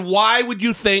be. And why would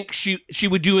you think she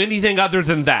would do anything other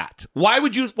than that? Why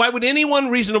would any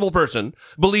reasonable person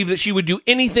believe that she would do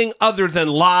anything other than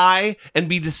lie and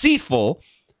be deceitful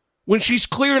when she's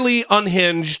clearly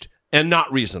unhinged and not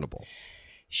reasonable?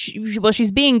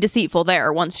 She's being deceitful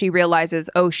there once she realizes,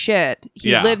 oh shit,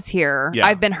 he lives here. Yeah.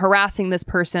 I've been harassing this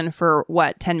person for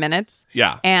 10 minutes?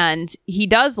 Yeah. And he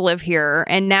does live here.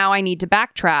 And now I need to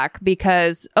backtrack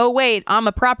because, oh wait, I'm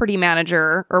a property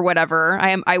manager or whatever.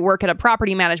 I work at a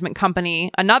property management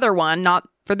company, another one, not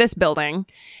for this building.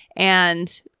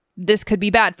 And this could be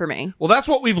bad for me. Well, that's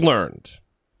what we've learned.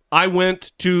 I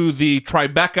went to the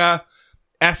Tribeca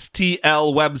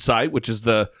STL website, which is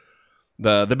the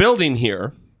building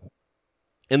here.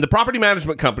 And the property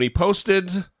management company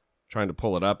posted, trying to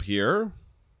pull it up here,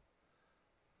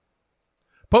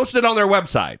 posted on their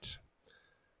website.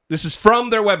 This is from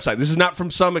their website. This is not from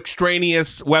some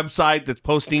extraneous website that's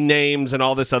posting names and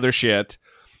all this other shit.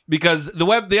 Because the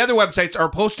other websites are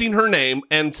posting her name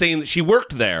and saying that she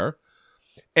worked there.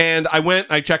 And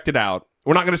I checked it out.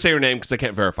 We're not going to say her name because I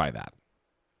can't verify that.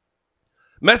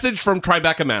 Message from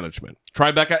Tribeca Management.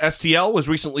 Tribeca STL was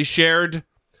recently shared.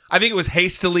 I think it was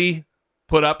hastily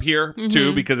put up here,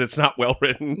 too, because it's not well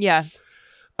written. Yeah.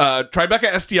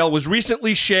 Tribeca STL was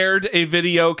recently shared a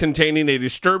video containing a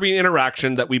disturbing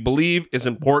interaction that we believe is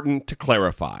important to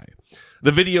clarify.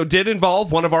 The video did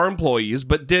involve one of our employees,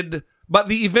 but the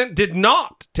event did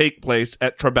not take place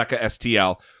at Tribeca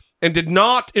STL and did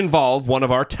not involve one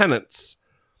of our tenants.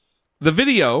 The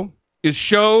video is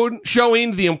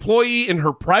showing the employee in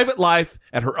her private life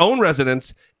at her own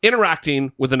residence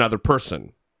interacting with another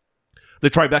person. The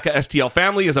Tribeca STL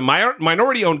family is a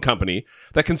minority-owned company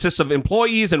that consists of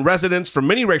employees and residents from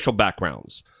many racial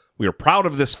backgrounds. We are proud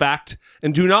of this fact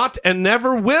and do not and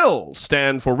never will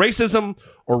stand for racism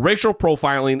or racial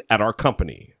profiling at our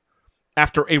company.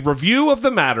 After a review of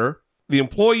the matter, the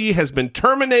employee has been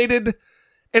terminated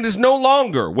and is no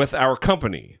longer with our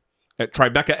company. At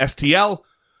Tribeca STL,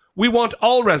 we want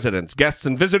all residents, guests,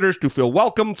 and visitors to feel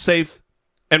welcome, safe,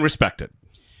 and respected.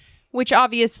 Which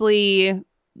obviously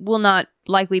will not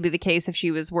likely be the case if she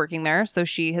was working there, so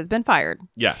she has been fired.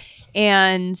 Yes.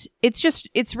 And it's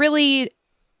really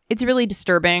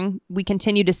disturbing. We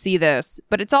continue to see this,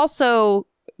 but it's also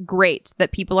great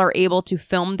that people are able to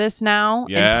film this now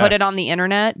and put it on the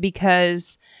internet,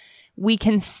 because we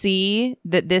can see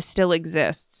that this still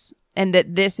exists and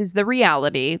that this is the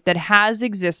reality that has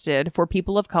existed for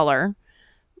people of color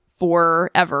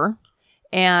forever,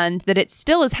 and that it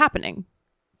still is happening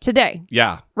today.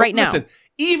 Yeah. Right now. Listen,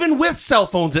 even with cell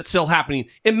phones, it's still happening.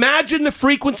 Imagine the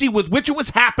frequency with which it was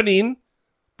happening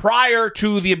prior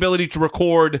to the ability to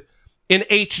record in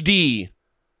HD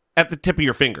at the tip of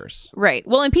your fingers. Right.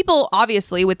 Well, and people,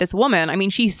 obviously, with this woman, I mean,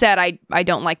 she said, I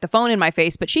don't like the phone in my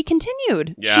face, but she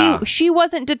continued. Yeah. She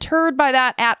wasn't deterred by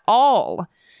that at all.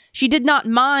 She did not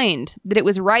mind that it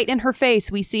was right in her face.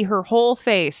 We see her whole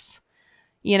face,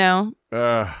 you know?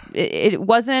 It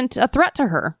wasn't a threat to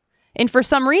her. And for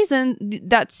some reason,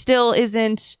 that still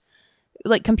isn't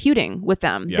like computing with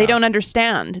them. Yeah. They don't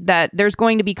understand that there's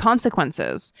going to be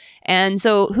consequences. And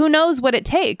so who knows what it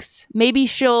takes? Maybe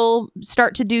she'll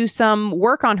start to do some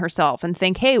work on herself and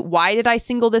think, hey, why did I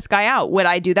single this guy out? Would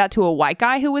I do that to a white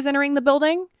guy who was entering the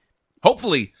building?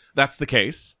 Hopefully that's the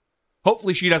case.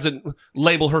 Hopefully she doesn't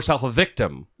label herself a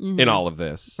victim in all of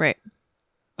this. Right.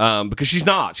 Because she's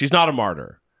not. She's not a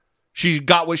martyr. She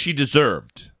got what she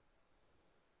deserved.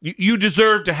 You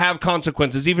deserve to have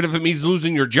consequences, even if it means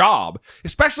losing your job,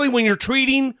 especially when you're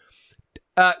treating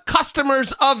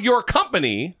customers of your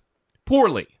company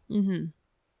poorly. Mm-hmm.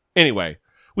 Anyway,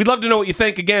 we'd love to know what you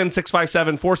think. Again,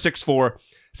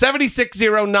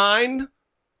 657-464-7609.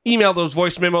 Email those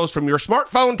voice memos from your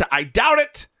smartphone to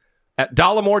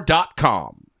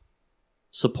idoughtit@dollamore.com.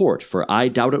 Support for I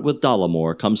Doubt It with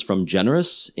Dollamore comes from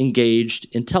generous, engaged,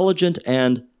 intelligent,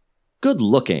 and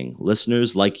good-looking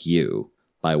listeners like you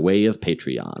by way of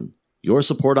Patreon. Your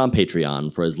support on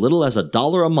Patreon for as little as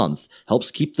 $1 a month helps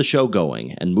keep the show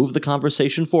going and move the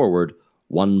conversation forward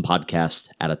one podcast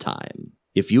at a time.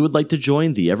 If you would like to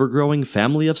join the ever-growing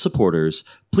family of supporters,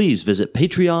 please visit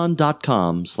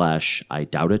patreon.com/I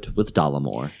Doubt It with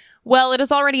Dollamore. Well, it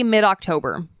is already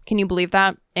mid-October. Can you believe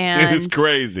that? And it's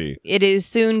crazy. It is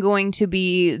soon going to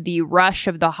be the rush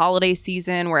of the holiday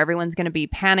season where everyone's going to be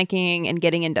panicking and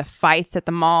getting into fights at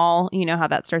the mall. You know how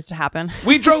that starts to happen.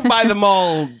 We drove by the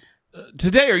mall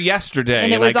today or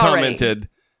yesterday, and I commented,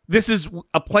 "This is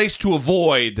a place to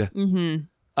avoid in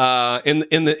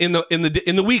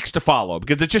the weeks to follow,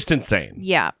 because it's just insane."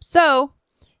 Yeah. So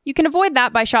you can avoid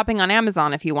that by shopping on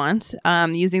Amazon if you want,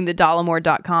 using the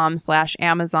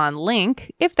dollamore.com/Amazon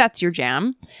link, if that's your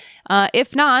jam.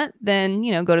 If not, then,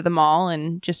 go to the mall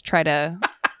and just try to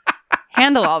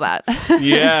handle all that.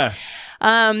 Yes.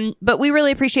 But we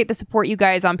really appreciate the support, you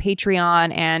guys, on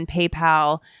Patreon and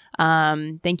PayPal.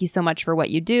 Thank you so much for what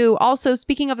you do. Also,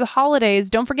 speaking of the holidays,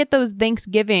 don't forget those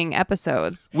Thanksgiving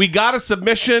episodes. We got a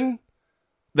submission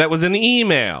that was an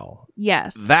email.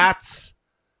 Yes. That's...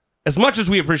 As much as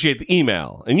we appreciate the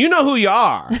email, and you know who you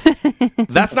are,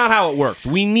 that's not how it works.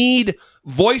 We need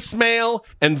voicemail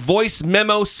and voice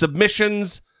memo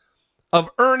submissions of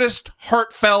earnest,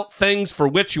 heartfelt things for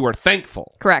which you are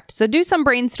thankful. Correct. So do some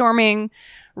brainstorming.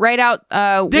 Write out...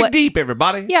 Dig deep,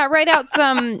 everybody. Yeah, write out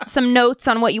some notes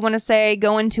on what you want to say.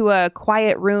 Go into a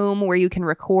quiet room where you can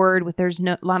record with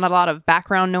not a lot of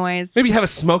background noise. Maybe have a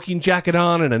smoking jacket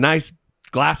on and a nice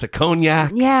glass of cognac.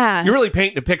 Yeah. You're really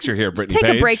painting a picture here, Brittany Just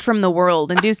take Page. a break from the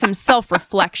world and do some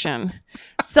self-reflection,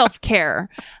 self-care.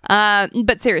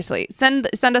 But seriously, send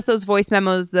us those voice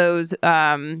memos, those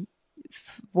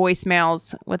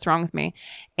voicemails. What's wrong with me?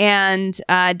 And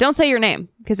don't say your name,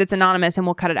 because it's anonymous and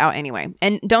we'll cut it out anyway.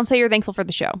 And don't say you're thankful for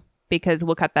the show, because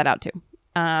we'll cut that out too.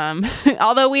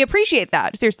 Although we appreciate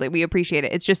that. Seriously, we appreciate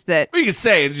it. It's just that... Or you can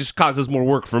say it just causes more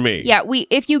work for me. Yeah,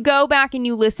 if you go back and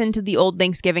you listen to the old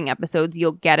Thanksgiving episodes,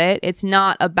 you'll get it. It's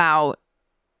not about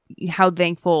how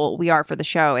thankful we are for the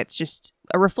show. It's just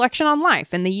a reflection on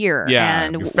life and the year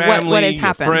and your family, what has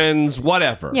happened. your friends,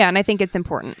 whatever. Yeah, and I think it's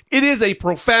important. It is a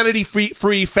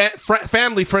profanity-free,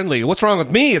 family-friendly. What's wrong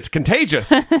with me? It's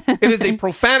contagious. It is a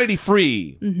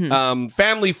profanity-free,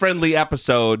 family-friendly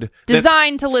episode.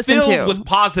 Designed to listen to. Filled with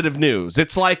positive news.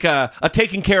 It's like a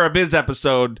Taking Care of Biz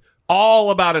episode all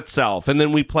about itself. And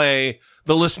then we play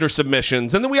the listener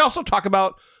submissions. And then we also talk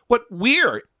about what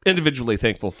we're individually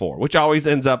thankful for, which always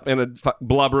ends up in a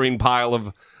blubbering pile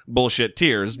of bullshit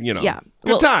tears, Yeah.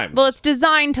 Good times. Well, it's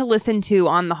designed to listen to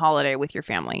on the holiday with your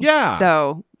family. Yeah.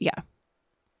 So, yeah.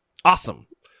 Awesome.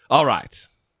 All right.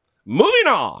 Moving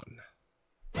on.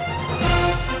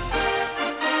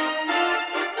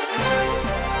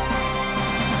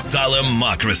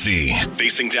 Dalamocracy.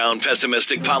 Facing down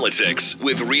pessimistic politics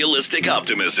with realistic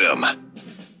optimism.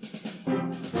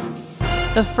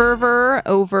 The fervor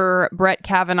over Brett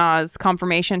Kavanaugh's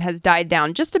confirmation has died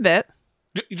down just a bit.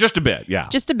 Just a bit, yeah.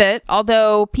 Just a bit,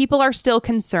 although people are still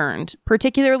concerned,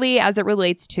 particularly as it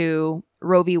relates to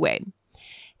Roe v. Wade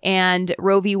and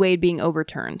Roe v. Wade being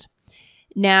overturned.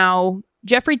 Now,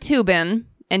 Jeffrey Toobin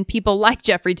and people like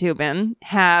Jeffrey Toobin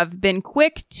have been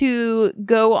quick to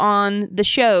go on the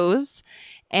shows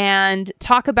and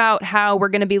talk about how we're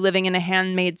going to be living in a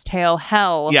Handmaid's Tale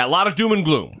hell. Yeah, a lot of doom and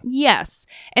gloom. Yes.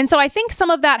 And so I think some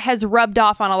of that has rubbed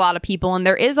off on a lot of people, and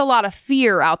there is a lot of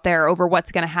fear out there over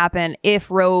what's going to happen if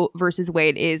Roe versus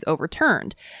Wade is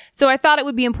overturned. So I thought it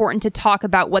would be important to talk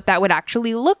about what that would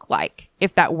actually look like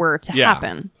if that were to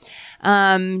happen.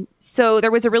 So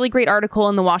there was a really great article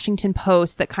in the Washington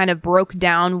Post that kind of broke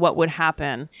down what would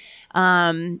happen.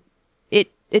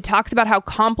 It talks about how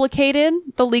complicated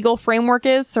the legal framework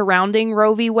is surrounding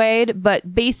Roe v. Wade,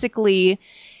 but basically,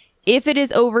 if it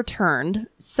is overturned,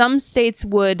 some states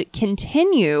would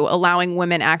continue allowing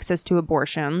women access to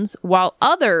abortions, while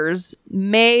others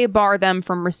may bar them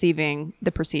from receiving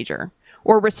the procedure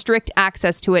or restrict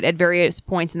access to it at various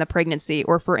points in the pregnancy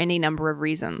or for any number of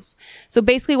reasons. So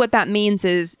basically what that means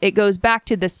is it goes back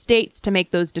to the states to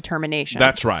make those determinations.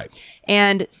 That's right.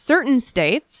 And certain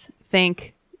states,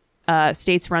 think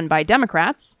states run by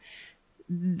Democrats,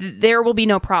 there will be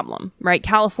no problem, right?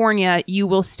 California, you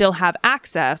will still have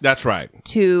access. That's right.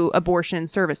 To abortion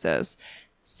services.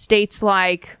 States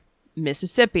like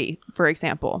Mississippi, for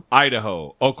example.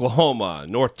 Idaho, Oklahoma,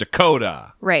 North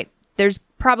Dakota. Right. There's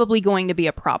probably going to be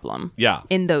a problem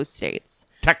in those states.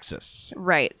 Texas.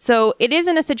 Right. So it is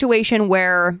in a situation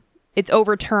where it's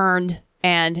overturned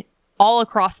and all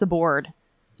across the board,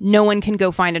 no one can go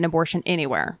find an abortion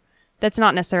anywhere. That's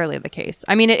not necessarily the case.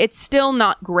 I mean, it's still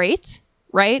not great,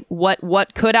 right?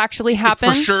 What could actually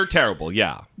happen? For sure, terrible,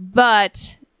 yeah.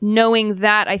 But knowing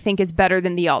that, I think, is better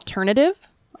than the alternative.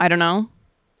 I don't know.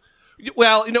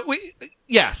 Well,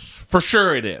 yes, for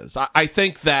sure it is. I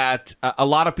think that a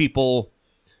lot of people,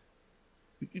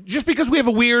 just because we have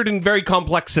a weird and very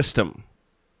complex system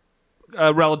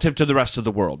relative to the rest of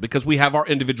the world, because we have our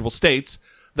individual states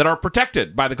that are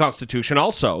protected by the Constitution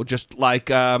also, just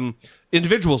like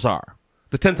individuals are.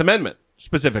 The 10th Amendment,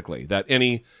 specifically, that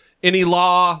any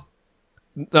law,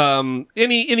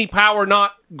 any power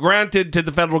not granted to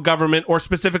the federal government or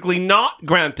specifically not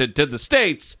granted to the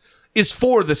states is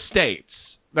for the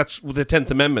states. That's what the 10th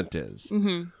Amendment is.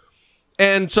 Mm-hmm.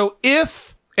 And so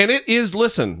and it is,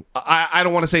 listen, I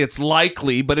don't want to say it's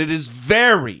likely, but it is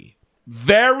very,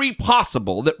 very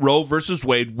possible that Roe versus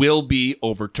Wade will be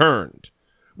overturned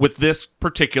with this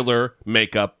particular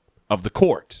makeup of the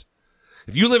court.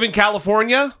 If you live in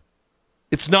California,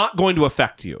 it's not going to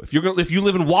affect you. If you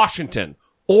live in Washington,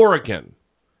 Oregon,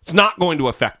 it's not going to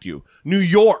affect you. New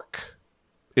York,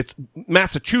 it's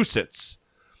Massachusetts.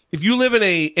 If you live in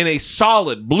a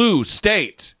solid blue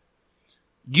state,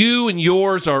 you and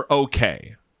yours are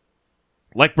okay.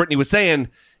 Like Brittany was saying,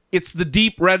 it's the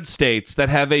deep red states that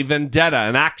have a vendetta,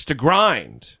 an axe to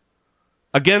grind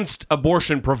against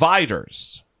abortion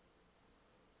providers.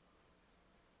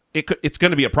 It's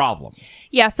going to be a problem.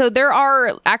 Yeah, so there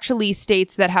are actually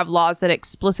states that have laws that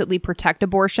explicitly protect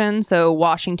abortion. So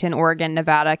Washington, Oregon,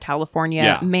 Nevada,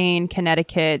 California, Maine,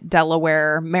 Connecticut,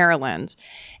 Delaware, Maryland.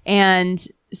 And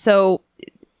so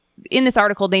in this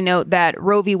article, they note that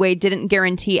Roe v. Wade didn't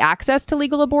guarantee access to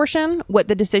legal abortion. What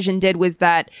the decision did was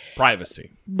that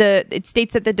privacy. It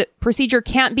states that the procedure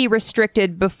can't be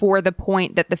restricted before the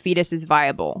point that the fetus is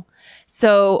viable.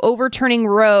 So overturning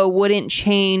Roe wouldn't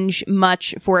change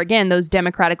much for, again, those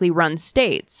democratically run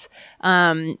states.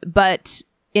 But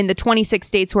in the 26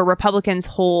 states where Republicans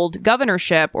hold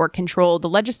governorship or control the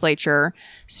legislature,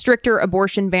 stricter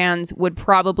abortion bans would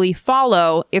probably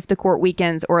follow if the court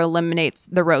weakens or eliminates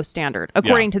the Roe standard,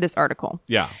 according to this article.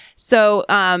 Yeah. So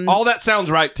all that sounds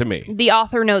right to me. The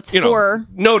author notes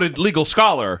noted legal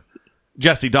scholar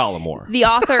Jesse Dollemore.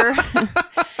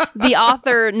 The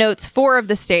author notes 4 of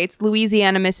the states,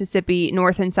 Louisiana, Mississippi,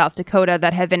 North and South Dakota,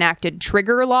 that have enacted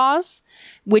trigger laws,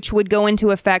 which would go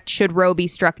into effect should Roe be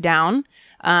struck down.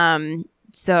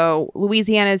 So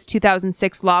Louisiana's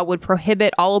 2006 law would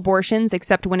prohibit all abortions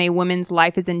except when a woman's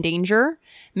life is in danger.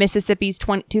 Mississippi's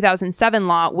 2007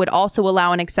 law would also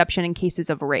allow an exception in cases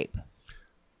of rape.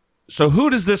 So who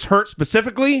does this hurt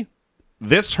specifically?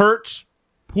 This hurts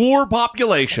poor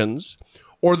populations,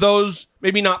 or those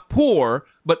maybe not poor,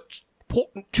 but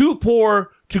too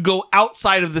poor to go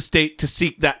outside of the state to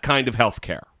seek that kind of health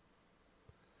care.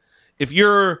 If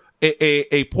you're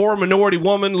a poor minority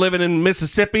woman living in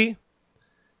Mississippi,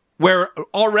 where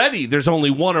already there's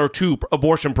only 1 or 2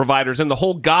 abortion providers in the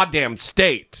whole goddamn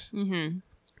state,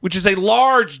 which is a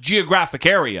large geographic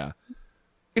area,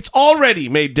 it's already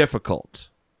made difficult.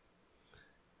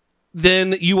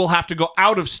 Then you will have to go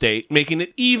out of state, making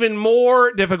it even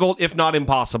more difficult, if not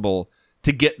impossible,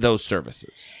 to get those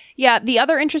services. Yeah, the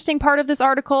other interesting part of this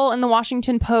article in the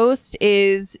Washington Post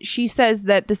is she says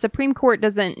that the Supreme Court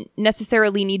doesn't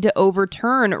necessarily need to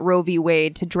overturn Roe v.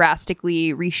 Wade to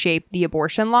drastically reshape the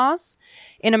abortion laws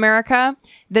in America,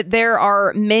 that there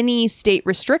are many state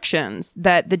restrictions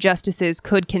that the justices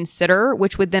could consider,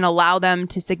 which would then allow them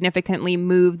to significantly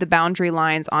move the boundary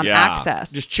lines on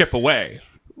access. Just chip away.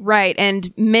 Right.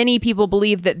 And many people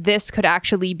believe that this could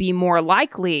actually be more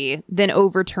likely than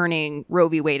overturning Roe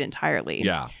v. Wade entirely.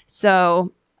 Yeah.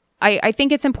 So I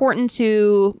think it's important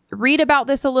to read about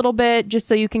this a little bit just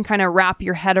so you can kind of wrap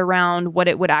your head around what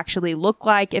it would actually look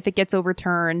like if it gets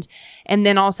overturned. And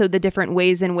then also the different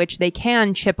ways in which they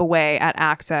can chip away at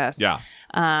access. Yeah.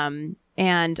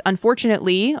 And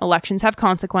unfortunately, elections have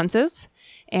consequences.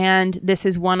 And this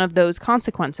is one of those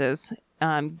consequences,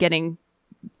 getting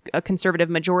a conservative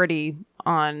majority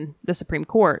on the Supreme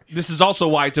Court. This is also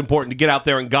why it's important to get out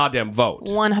there and goddamn vote.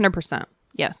 100%.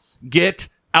 Yes. Get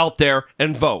out there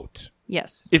and vote.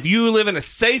 Yes. If you live in a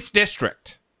safe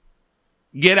district,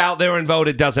 get out there and vote.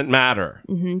 It doesn't matter.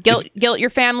 Mm-hmm. Guilt your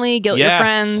family, guilt your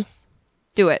friends.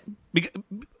 Do it.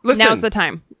 Listen, now's the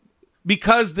time.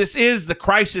 Because this is the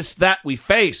crisis that we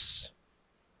face.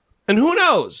 And who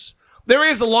knows? There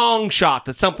is a long shot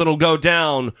that something will go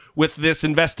down with this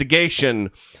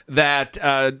investigation that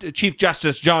Chief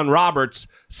Justice John Roberts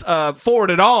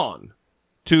forwarded on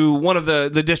to one of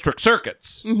the district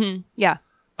circuits. Mm-hmm. Yeah.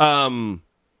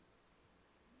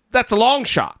 That's a long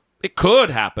shot. It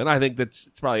could happen. I think it's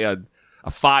probably a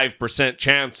 5%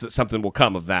 chance that something will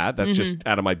come of that. That's just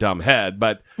out of my dumb head.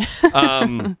 But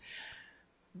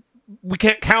we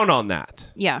can't count on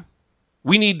that. Yeah.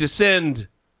 We need to send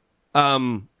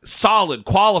solid,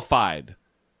 qualified,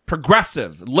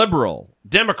 progressive, liberal,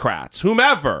 Democrats,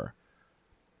 whomever,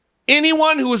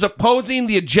 anyone who is opposing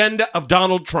the agenda of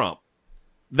Donald Trump,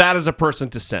 that is a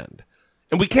person to send.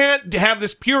 And we can't have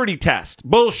this purity test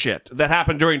bullshit that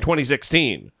happened during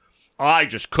 2016. I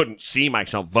just couldn't see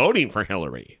myself voting for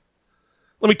Hillary.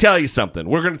 Let me tell you something.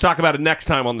 We're going to talk about it next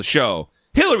time on the show.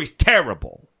 Hillary's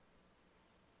terrible.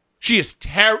 She is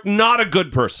not a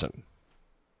good person.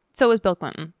 So is Bill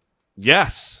Clinton.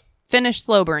 Yes. Finish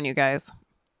slow burn, you guys.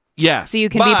 Yes. So you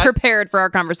can be prepared for our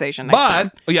conversation next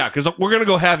time. Yeah, because we're going to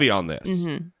go heavy on this.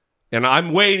 Mm-hmm. And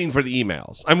I'm waiting for the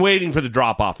emails. I'm waiting for the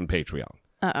drop-off in Patreon.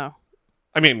 Uh-oh.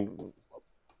 I mean,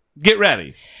 get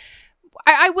ready.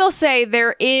 I will say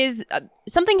there is...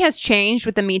 something has changed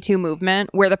with the Me Too movement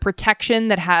where the protection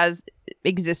that has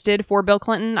existed for Bill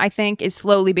Clinton, I think, is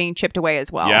slowly being chipped away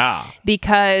as well. Yeah.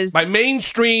 Because... by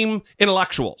mainstream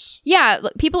intellectuals. Yeah.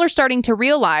 People are starting to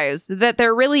realize that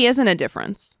there really isn't a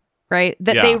difference, right?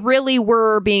 That they really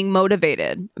were being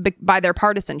motivated by their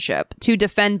partisanship to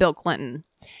defend Bill Clinton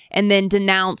and then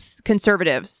denounce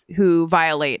conservatives who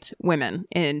violate women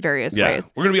in various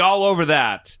ways. We're going to be all over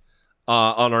that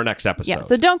on our next episode. Yeah,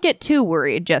 so don't get too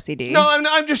worried, Jesse D. No,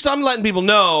 I'm letting people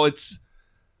know it's...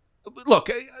 Look,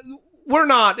 we're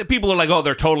not... People are like, oh,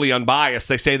 they're totally unbiased.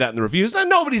 They say that in the reviews. No,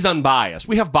 nobody's unbiased.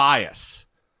 We have bias.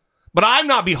 But I'm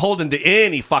not beholden to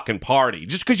any fucking party.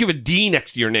 Just because you have a D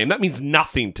next to your name, that means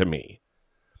nothing to me.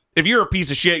 If you're a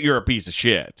piece of shit, you're a piece of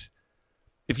shit.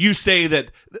 If you say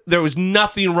that there was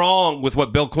nothing wrong with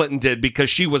what Bill Clinton did because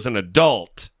she was an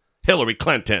adult, Hillary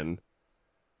Clinton...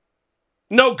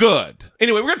 no good.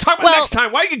 Anyway, we're going to talk about it next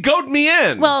time. Why you goad me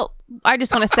in? Well, I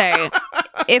just want to say,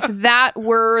 if that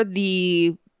were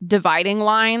the dividing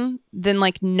line, then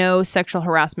like no sexual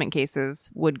harassment cases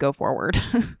would go forward.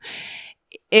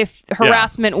 If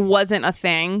harassment wasn't a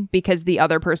thing because the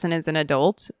other person is an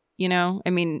adult, you know, I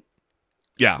mean,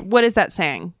 what is that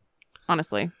saying?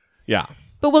 Honestly. Yeah.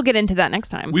 But we'll get into that next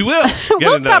time. We will.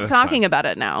 We'll stop talking about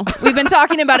it now. We've been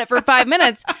talking about it for 5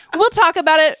 minutes. We'll talk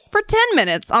about it for 10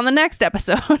 minutes on the next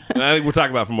episode. I think we'll talk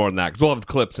about it for more than that because we'll have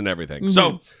clips and everything.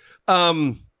 So,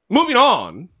 moving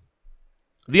on.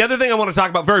 The other thing I want to talk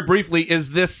about very briefly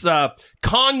is this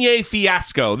Kanye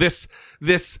fiasco. This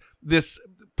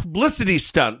publicity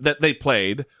stunt that they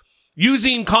played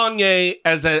using Kanye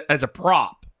as a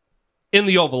prop in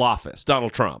the Oval Office,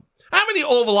 Donald Trump. How many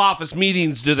Oval Office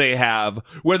meetings do they have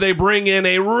where they bring in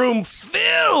a room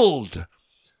filled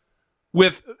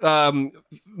with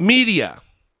media,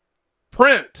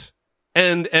 print,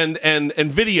 and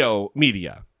video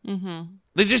media? Mm-hmm.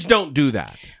 They just don't do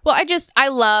that. Well,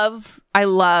 I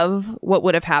love what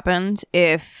would have happened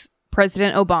if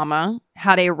President Obama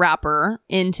had a rapper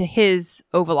into his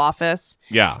Oval Office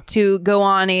to go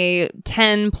on a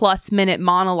 10+ minute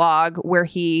monologue where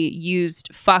he used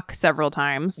fuck several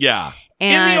times. Yeah.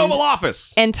 In the Oval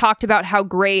Office. And talked about how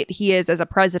great he is as a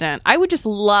president. I would just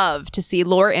love to see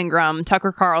Laura Ingraham,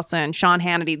 Tucker Carlson, Sean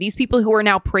Hannity, these people who are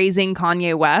now praising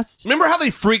Kanye West. Remember how they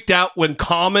freaked out when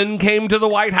Common came to the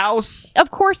White House?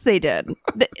 Of course they did.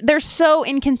 They're so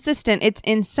inconsistent. It's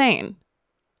insane.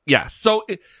 Yes. So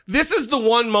this is the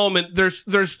one moment.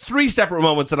 There's 3 separate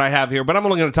moments that I have here, but I'm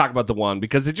only going to talk about the one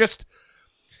because it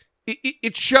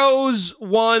shows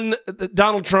one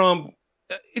Donald Trump.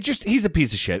 He's a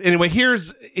piece of shit. Anyway, here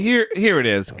it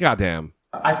is. Goddamn.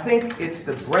 I think it's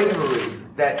the bravery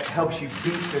that helps you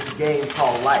beat this game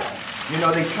called life. You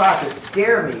know, they tried to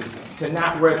scare me to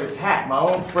not wear this hat. My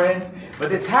own friends, but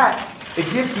this hat, it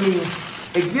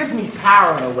gives me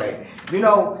power in a way. You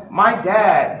know, my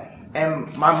dad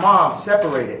and my mom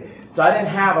separated, so I didn't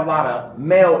have a lot of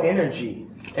male energy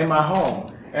in my home.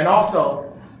 And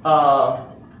also,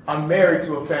 I'm married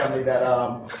to a family that,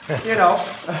 you know,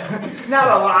 not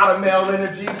a lot of male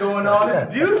energy going on. It's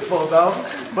beautiful, though,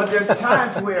 but there's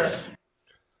times where...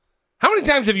 How many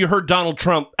times have you heard Donald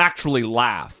Trump actually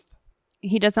laugh?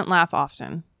 He doesn't laugh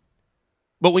often.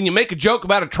 But when you make a joke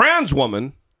about a trans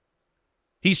woman,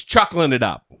 he's chuckling it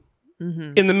up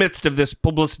in the midst of this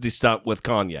publicity stunt with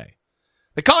Kanye.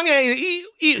 The Kanye,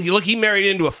 he married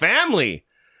into a family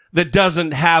that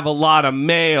doesn't have a lot of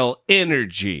male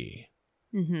energy.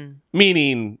 Mm-hmm.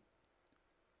 Meaning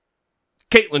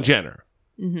Caitlyn Jenner.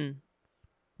 Mm-hmm.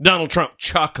 Donald Trump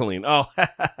chuckling. Oh,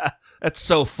 that's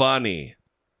so funny.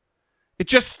 It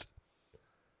just,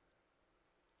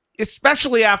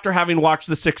 especially after having watched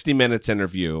the 60 Minutes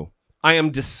interview, I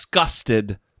am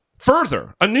disgusted.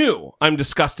 Further, anew, I'm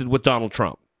disgusted with Donald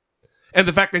Trump. And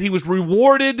the fact that he was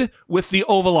rewarded with the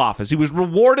Oval Office. He was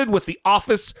rewarded with the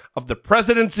office of the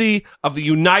presidency of the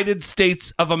United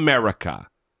States of America.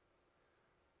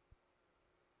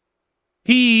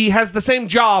 He has the same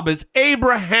job as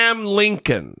Abraham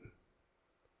Lincoln.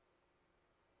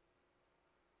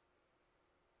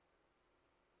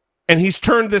 And he's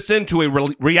turned this into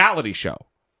a reality show.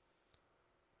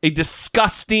 A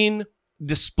disgusting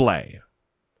display.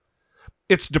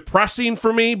 It's depressing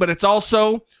for me, but it's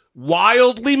also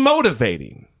wildly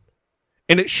motivating.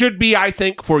 And it should be, I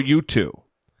think, for you too,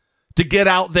 to get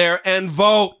out there and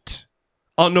vote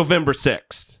on November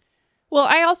 6th. Well,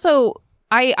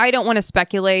 I don't want to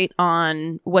speculate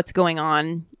on what's going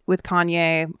on with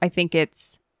Kanye. I think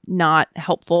it's not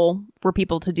helpful for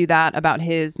people to do that about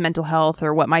his mental health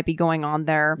or what might be going on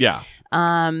there. Yeah.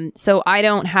 So I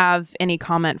don't have any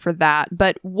comment for that.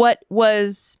 But what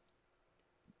was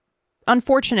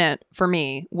unfortunate for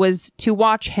me was to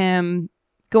watch him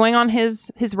going on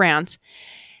his rant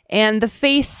and the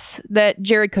face that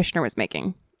Jared Kushner was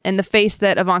making and the face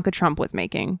that Ivanka Trump was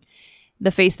making,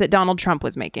 the face that Donald Trump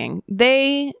was making.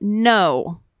 They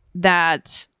know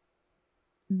that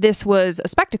this was a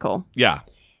spectacle. Yeah.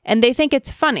 And they think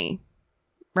it's funny,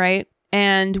 right?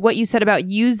 And what you said about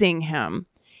using him,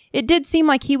 it did seem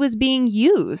like he was being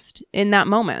used in that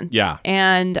moment. Yeah.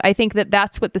 And I think that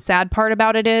that's what the sad part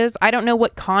about it is. I don't know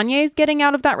what Kanye's getting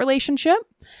out of that relationship,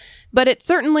 but it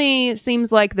certainly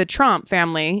seems like the Trump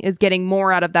family is getting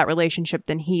more out of that relationship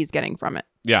than he's getting from it.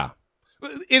 Yeah.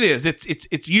 It is.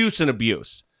 It's use and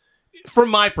abuse. From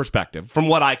my perspective, from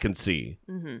what I can see.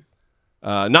 Mm-hmm.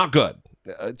 Not good.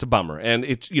 It's a bummer. And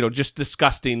it's, just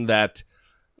disgusting that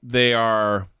they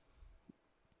are...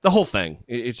 The whole thing,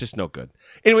 it's just no good.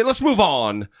 Anyway, let's move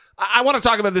on. I want to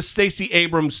talk about this Stacey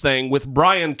Abrams thing with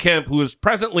Brian Kemp, who is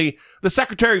presently the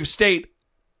Secretary of State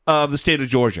of the state of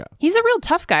Georgia. He's a real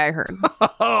tough guy, I heard.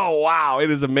 Oh, wow.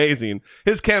 It is amazing.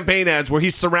 His campaign ads where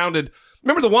he's surrounded.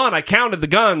 Remember the one? I counted the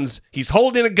guns. He's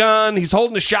holding a gun. He's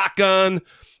holding a shotgun.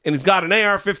 And he's got an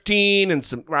AR-15 and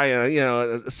some, a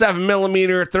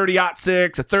 7mm,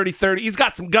 30-06, a 30-30. He's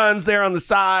got some guns there on the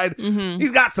side. Mm-hmm.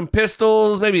 He's got some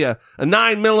pistols, maybe a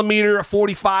 9mm, a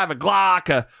 45, a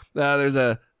Glock.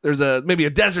 There's maybe a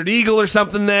Desert Eagle or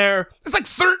something there. There's like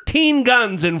 13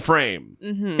 guns in frame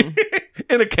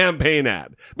in a campaign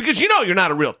ad. Because you're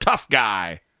not a real tough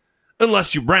guy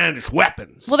unless you brandish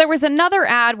weapons. Well, there was another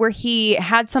ad where he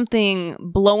had something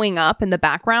blowing up in the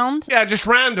background. Yeah, just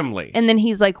randomly. And then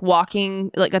he's like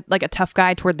walking like a tough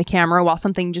guy toward the camera while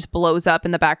something just blows up in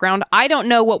the background. I don't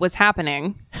know what was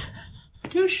happening.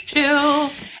 Just chill.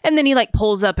 And then he like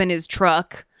pulls up in his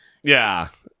truck. Yeah.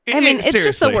 I mean, it's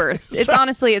just the worst.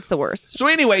 It's the worst. So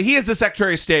anyway, he is the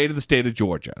Secretary of State of the state of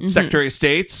Georgia. Mm-hmm.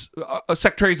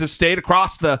 Secretaries of State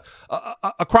across the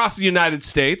United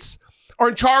States are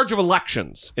in charge of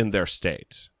elections in their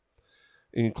state,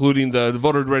 including the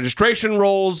voter registration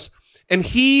rolls. And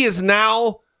he is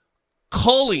now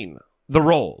culling the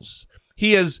rolls.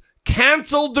 He has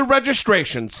canceled the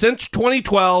registration since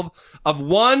 2012 of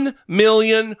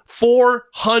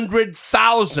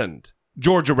 1,400,000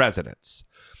 Georgia residents.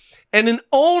 And in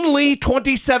only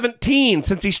 2017,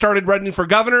 since he started running for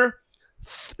governor,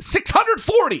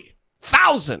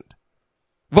 640,000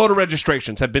 voter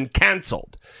registrations have been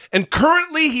canceled. And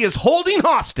currently he is holding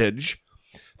hostage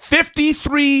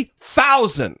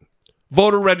 53,000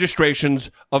 voter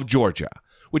registrations of Georgia,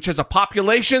 which has a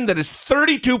population that is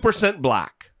 32%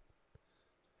 black.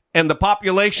 And the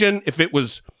population, if it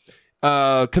was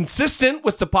consistent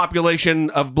with the population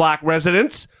of black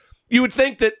residents, you would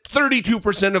think that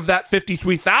 32% of that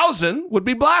 53,000 would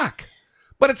be black.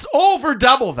 But it's over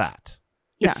double that.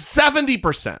 Yeah. It's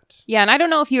 70%. Yeah, and I don't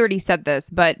know if you already said this,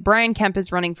 but Brian Kemp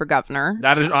is running for governor.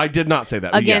 I did not say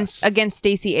that. Against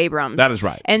Stacey Abrams. That is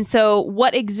right. And so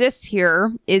what exists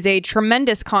here is a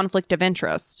tremendous conflict of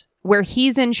interest where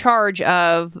he's in charge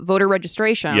of voter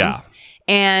registrations. Yeah.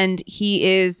 And he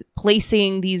is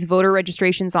placing these voter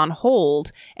registrations on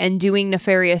hold and doing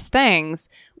nefarious things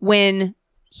when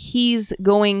he's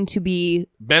going to be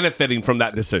benefiting from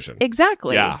that decision.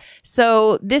 Exactly. Yeah.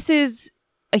 So this is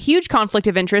a huge conflict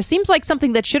of interest. Seems like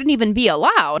something that shouldn't even be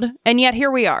allowed. And yet here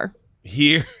we are.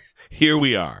 Here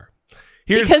we are.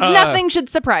 Because nothing should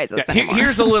surprise us anymore.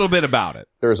 Here's a little bit about it.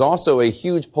 There's also a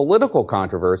huge political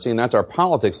controversy, and that's our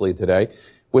politics lead today.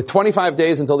 With 25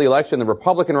 days until the election, the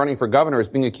Republican running for governor is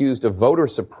being accused of voter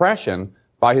suppression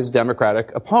by his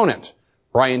Democratic opponent.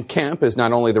 Brian Kemp is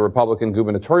not only the Republican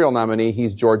gubernatorial nominee,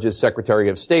 he's Georgia's Secretary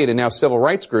of State, and now civil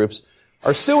rights groups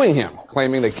are suing him,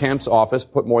 claiming that Kemp's office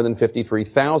put more than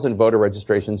 53,000 voter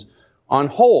registrations on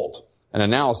hold. An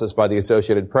analysis by the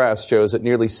Associated Press shows that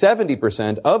nearly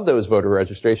 70% of those voter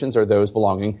registrations are those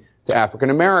belonging to African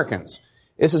Americans.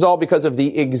 This is all because of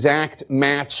the exact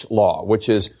match law, which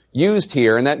is used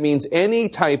here, and that means any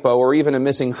typo or even a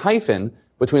missing hyphen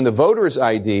between the voter's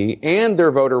ID and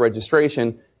their voter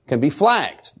registration can be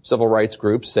flagged. Civil rights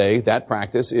groups say that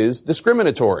practice is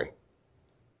discriminatory.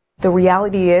 The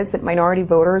reality is that minority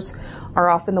voters are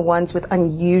often the ones with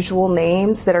unusual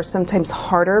names that are sometimes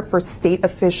harder for state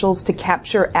officials to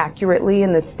capture accurately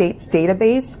in the state's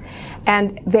database,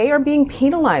 and they are being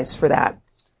penalized for that.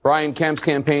 Brian Kemp's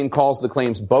campaign calls the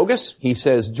claims bogus. He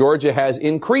says Georgia has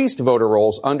increased voter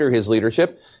rolls under his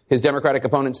leadership. His Democratic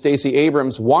opponent, Stacey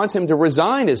Abrams, wants him to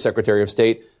resign as Secretary of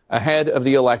State ahead of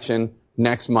the election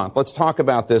next month. Let's talk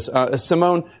about this.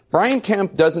 Simone, Brian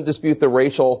Kemp doesn't dispute the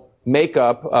racial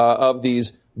makeup of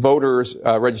these voters'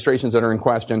 registrations that are in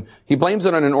question. He blames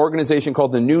it on an organization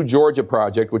called the New Georgia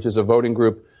Project, which is a voting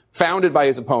group founded by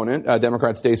his opponent,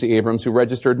 Democrat Stacey Abrams, who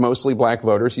registered mostly black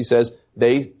voters. He says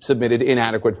they submitted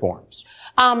inadequate forms.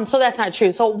 So that's not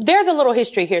true. So there's a little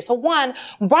history here. So one,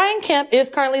 Brian Kemp is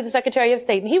currently the Secretary of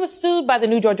State, and he was sued by the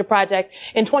New Georgia Project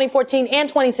in 2014 and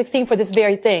 2016 for this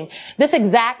very thing. This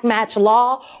exact match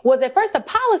law was at first a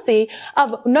policy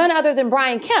of none other than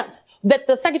Brian Kemp's, that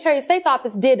the Secretary of State's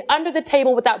office did under the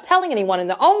table without telling anyone. And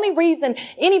the only reason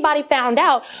anybody found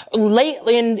out late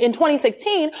in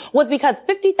 2016 was because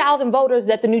 50,000 voters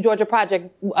that the New Georgia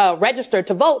Project registered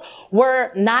to vote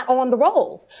were not on the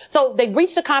rolls. So they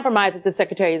reached a compromise with the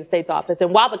Secretary of State's office.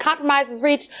 And while the compromise was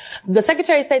reached, the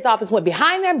Secretary of State's office went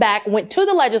behind their back, went to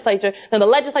the legislature, and the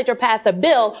legislature passed a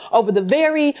bill over the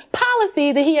very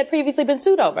policy that he had previously been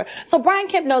sued over. So Brian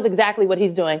Kemp knows exactly what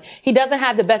he's doing. He doesn't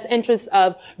have the best interests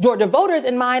of Georgia voters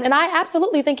in mind, and I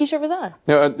absolutely think he should resign.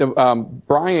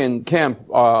 Brian Kemp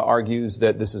argues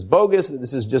that this is bogus, that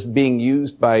this is just being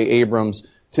used by Abrams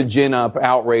to gin up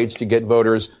outrage to get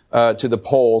voters to the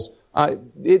polls.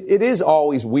 It is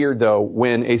always weird, though,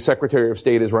 when a Secretary of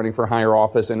State is running for higher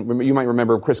office. And you might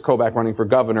remember Chris Kobach running for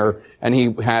governor, and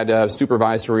he had a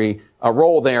supervisory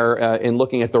role there in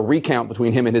looking at the recount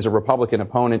between him and his Republican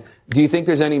opponent. Do you think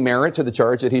there's any merit to the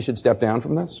charge that he should step down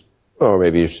from this? Or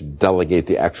maybe you should delegate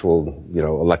the actual,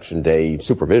 election day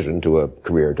supervision to a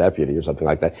career deputy or something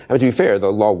like that. I mean, to be fair,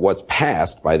 the law was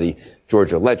passed by the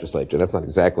Georgia legislature. That's not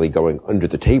exactly going under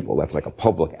the table. That's like a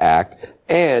public act.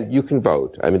 And you can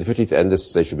vote. I mean,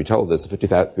 they should be told this, the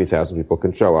 53,000 people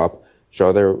can show up,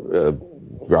 show their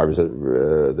driver's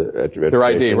their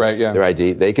ID, right? Yeah, their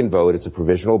ID. They can vote. It's a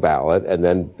provisional ballot, and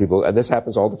then and this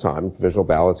happens all the time. Provisional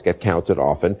ballots get counted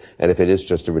often, and if it is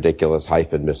just a ridiculous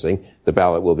hyphen missing, the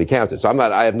ballot will be counted. So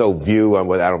I have no view on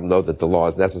whether, I don't know that the law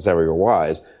is necessary or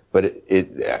wise. But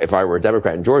if I were a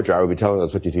Democrat in Georgia, I would be telling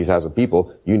those 53,000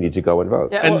 people, you need to go and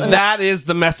vote. Yeah, and that is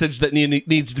the message that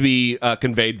needs to be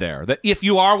conveyed there. That if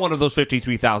you are one of those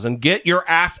 53,000, get your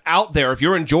ass out there if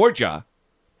you're in Georgia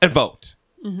and vote.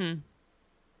 Mm-hmm.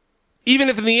 Even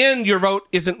if in the end your vote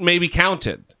isn't maybe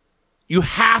counted, you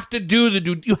have to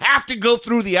you have to go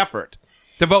through the effort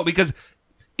to vote, because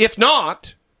if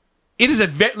not, it is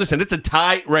it's a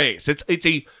tight race. It's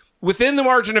a within the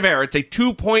margin of error. It's a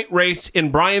 2-point race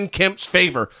in Brian Kemp's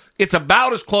favor. It's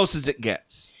about as close as it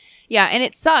gets. Yeah, and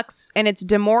it sucks and it's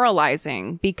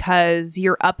demoralizing because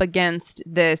you're up against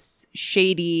this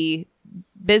shady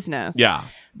business. Yeah.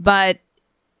 But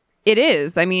it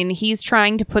is. I mean, he's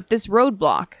trying to put this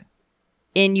roadblock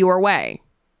in your way,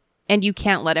 and you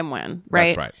can't let him win,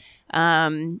 right? That's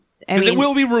right. Because it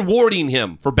will be rewarding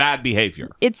him for bad behavior.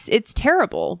 It's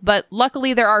terrible, but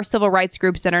luckily there are civil rights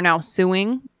groups that are now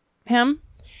suing him,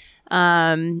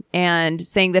 and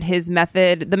saying that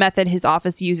the method his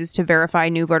office uses to verify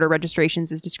new voter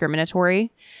registrations is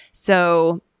discriminatory.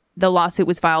 So the lawsuit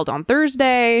was filed on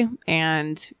Thursday,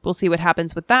 and we'll see what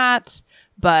happens with that.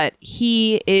 But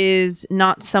he is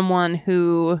not someone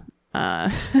who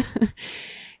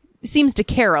seems to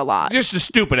care a lot. Just a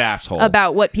stupid asshole.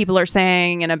 About what people are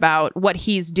saying and about what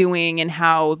he's doing and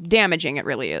how damaging it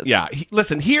really is. Yeah.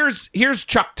 Listen, here's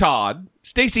Chuck Todd.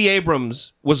 Stacey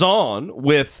Abrams was on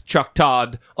with Chuck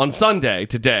Todd on Sunday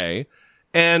today,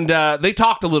 and they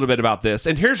talked a little bit about this,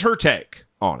 and here's her take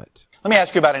on it. Let me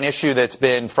ask you about an issue that's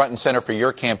been front and center for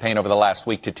your campaign over the last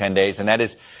week to 10 days, and that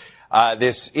is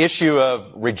this issue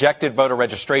of rejected voter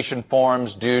registration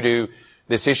forms due to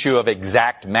this issue of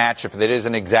exact match. If it is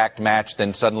an exact match,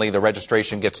 then suddenly the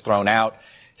registration gets thrown out.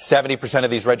 70%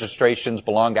 of these registrations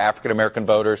belong to African-American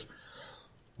voters.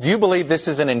 Do you believe this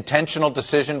is an intentional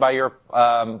decision by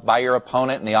your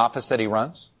opponent in the office that he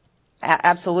runs?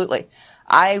 Absolutely.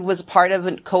 I was part of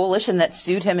a coalition that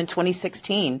sued him in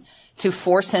 2016 to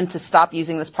force him to stop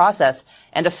using this process.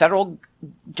 And a federal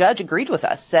judge agreed with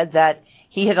us, said that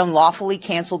he had unlawfully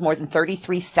canceled more than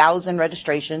 33,000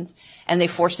 registrations, and they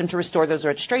forced him to restore those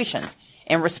registrations.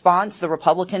 In response, the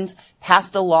Republicans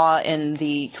passed a law in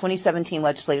the 2017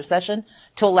 legislative session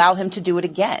to allow him to do it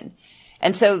again.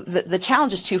 And so the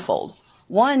challenge is twofold.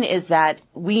 One is that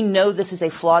we know this is a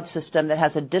flawed system that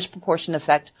has a disproportionate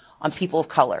effect on people of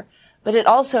color, but it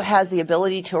also has the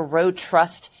ability to erode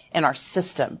trust in our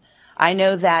system. I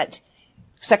know that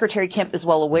Secretary Kemp is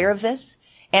well aware of this,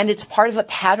 and it's part of a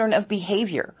pattern of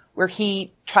behavior where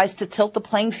he tries to tilt the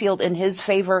playing field in his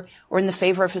favor or in the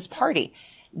favor of his party.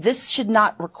 This should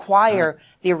not require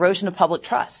the erosion of public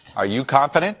trust. Are you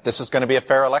confident this is going to be a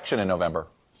fair election in November?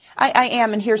 I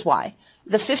am, and here's why.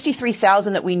 The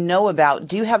 53,000 that we know about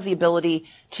do have the ability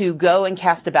to go and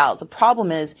cast a ballot. The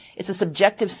problem is it's a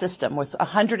subjective system with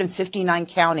 159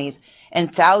 counties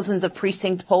and thousands of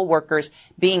precinct poll workers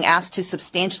being asked to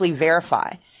substantially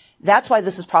verify. That's why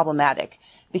this is problematic,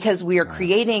 because we are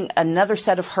creating another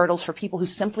set of hurdles for people who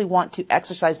simply want to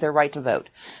exercise their right to vote.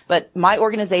 But my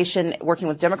organization, working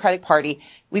with Democratic Party,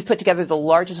 we've put together the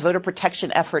largest voter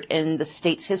protection effort in the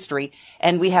state's history,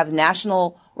 and we have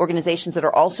national organizations that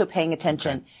are also paying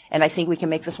attention, and I think we can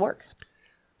make this work.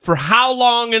 For how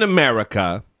long in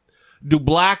America do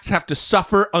blacks have to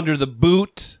suffer under the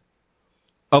boot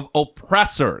of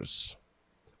oppressors,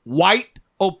 white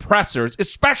oppressors,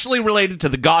 especially related to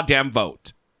the goddamn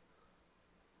vote?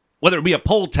 Whether it be a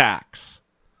poll tax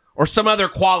or some other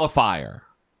qualifier.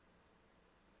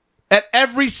 At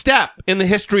every step in the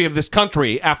history of this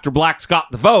country after blacks got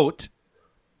the vote,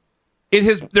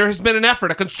 there has been an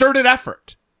effort, a concerted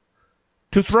effort,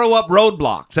 to throw up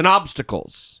roadblocks and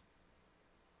obstacles.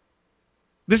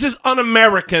 This is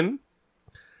un-American.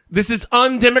 This is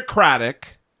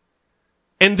undemocratic.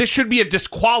 And this should be a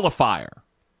disqualifier.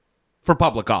 for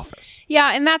public office.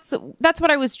 Yeah, and that's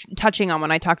what I was touching on when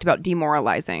I talked about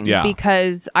demoralizing. Yeah.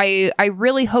 Because I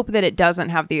really hope that it doesn't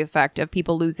have the effect of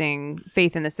people losing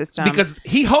faith in the system. Because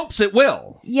he hopes it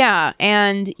will. Yeah,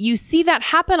 and you see that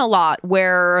happen a lot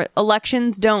where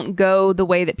elections don't go the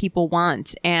way that people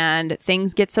want and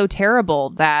things get so terrible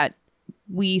that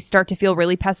we start to feel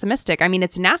really pessimistic. I mean,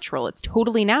 it's natural. It's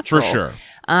totally natural. For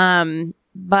sure.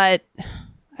 But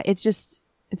it's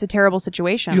a terrible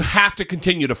situation. You have to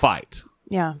continue to fight.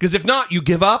 Yeah. Because if not, you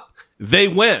give up, they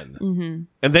win. Mm-hmm.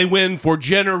 And they win for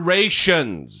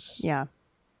generations. Yeah.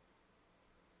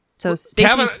 So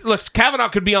Stacey... Kavanaugh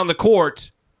could be on the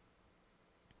court.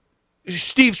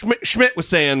 Steve Schmidt was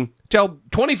saying, till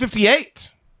 2058.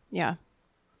 Yeah.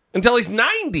 Until he's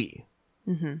 90.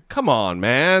 Mm-hmm. Come on,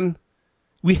 man.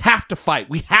 We have to fight.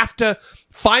 We have to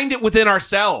find it within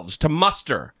ourselves to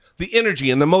muster the energy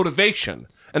and the motivation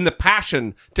and the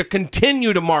passion to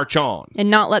continue to march on. And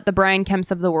not let the Brian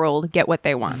Kemps of the world get what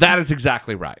they want. That is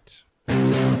exactly right.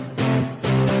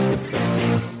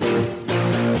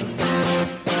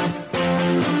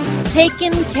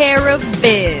 Taking care of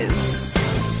biz.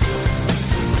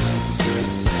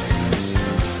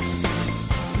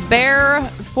 Bear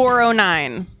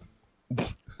 409.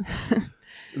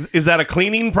 Is that a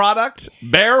cleaning product?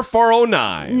 Bear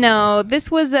 409. No, this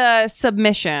was a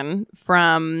submission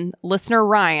from listener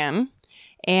Ryan.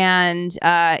 And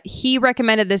he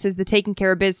recommended this as the Taking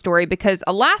Care of Biz story because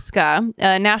Alaska,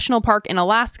 a national park in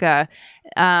Alaska,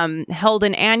 held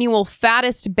an annual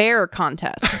fattest bear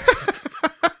contest.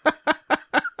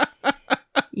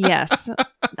 Yes.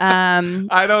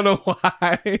 I don't know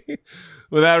why.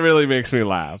 Well, that really makes me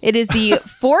laugh. It is the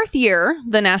fourth year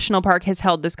the national park has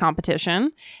held this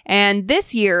competition. And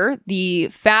this year, the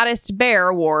fattest bear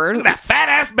award... Look at that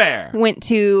fat-ass bear! ...went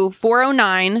to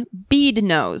 409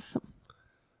 Beadnose.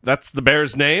 That's the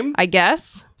bear's name? I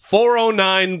guess.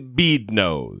 409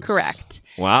 Beadnose. Correct.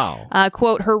 Wow.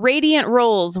 Quote, her radiant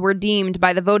rolls were deemed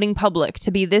by the voting public to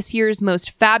be this year's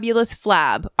most fabulous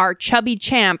flab. Our chubby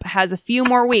champ has a few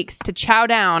more weeks to chow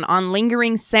down on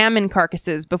lingering salmon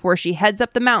carcasses before she heads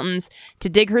up the mountains to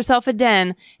dig herself a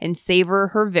den and savor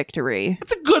her victory.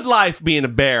 It's a good life being a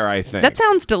bear, I think. That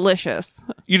sounds delicious.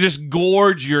 You just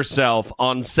gorge yourself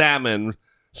on salmon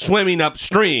swimming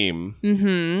upstream.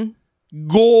 Mm-hmm.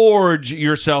 Gorge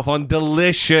yourself on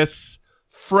delicious,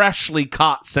 freshly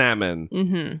caught salmon.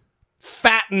 Mm-hmm.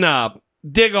 Fatten up,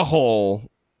 dig a hole,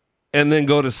 and then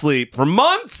go to sleep for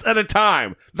months at a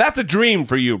time. That's a dream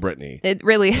for you, Brittany. It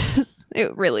really is.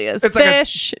 It really is. It's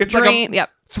Fish, like dream. Yep.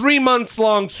 3 months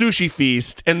long sushi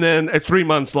feast and then a 3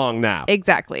 months long nap.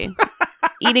 Exactly.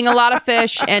 Eating a lot of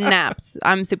fish and naps.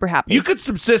 I'm super happy. You could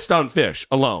subsist on fish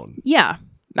alone. Yeah.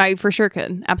 I for sure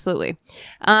could. Absolutely.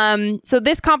 So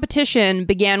this competition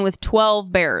began with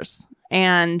 12 bears,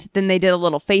 and then they did a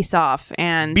little face-off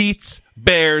and... Beats,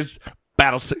 Bears,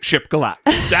 Battlestar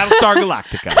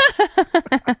Galactica.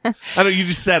 I know, you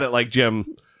just said it like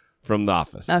Jim from The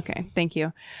Office. Okay, thank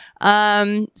you.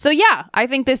 So yeah, I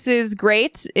think this is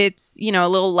great. It's, a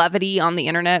little levity on the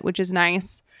internet, which is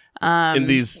nice. In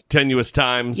these tenuous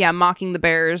times. Yeah, mocking the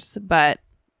bears, but...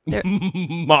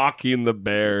 Mocking the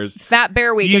bears. Fat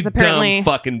Bear Week is apparently dumb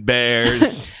fucking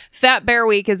bears. Fat Bear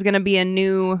Week is going to be a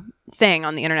new thing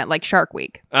on the internet, like Shark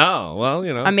Week. Oh, well,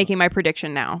 I'm making my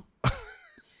prediction now.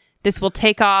 This will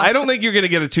take off. I don't think you're going to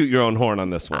get a toot your own horn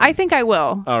on this one. I think I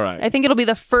will. All right. I think it'll be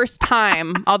the first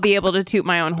time I'll be able to toot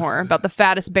my own horn about the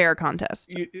fattest bear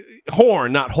contest.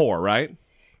 Horn, not whore, right?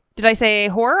 Did I say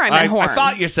whore? I meant horn. I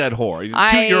thought you said whore.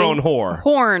 Toot your own whore.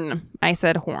 Horn. I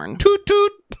said horn. Toot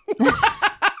toot.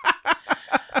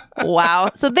 Wow.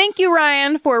 So thank you,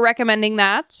 Ryan, for recommending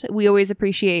that. We always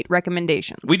appreciate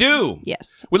recommendations. We do.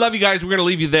 Yes. We love you guys. We're going to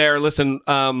leave you there. Listen,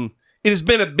 it has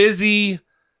been a busy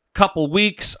couple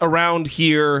weeks around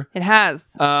here. It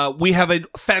has. We have a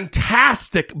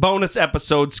fantastic bonus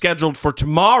episode scheduled for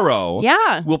tomorrow.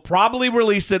 Yeah. We'll probably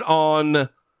release it on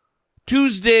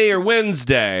Tuesday or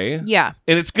Wednesday. Yeah.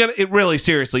 And it really,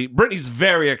 seriously, Brittany's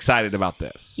very excited about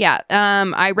this. Yeah.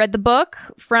 I read the book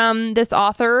from this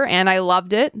author and I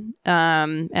loved it.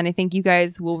 And I think you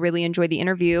guys will really enjoy the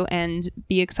interview and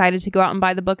be excited to go out and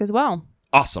buy the book as well.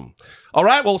 Awesome. All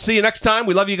right. We'll see you next time.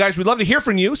 We love you guys. We'd love to hear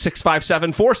from you.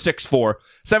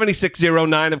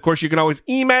 657-464-7609. Of course, you can always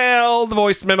email the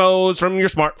voice memos from your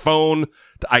smartphone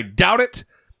to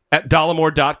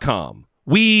idoubt@dollamore.com.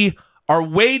 We are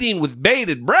waiting with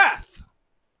bated breath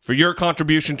for your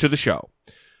contribution to the show.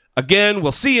 Again,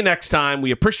 we'll see you next time.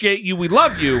 We appreciate you. We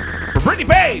love you. For Brittany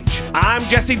Page, I'm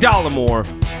Jesse Dollamore.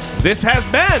 This has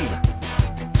been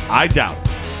I Doubt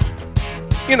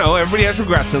It. everybody has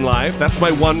regrets in life. That's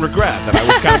my one regret, that I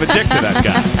was kind of a dick to that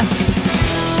guy.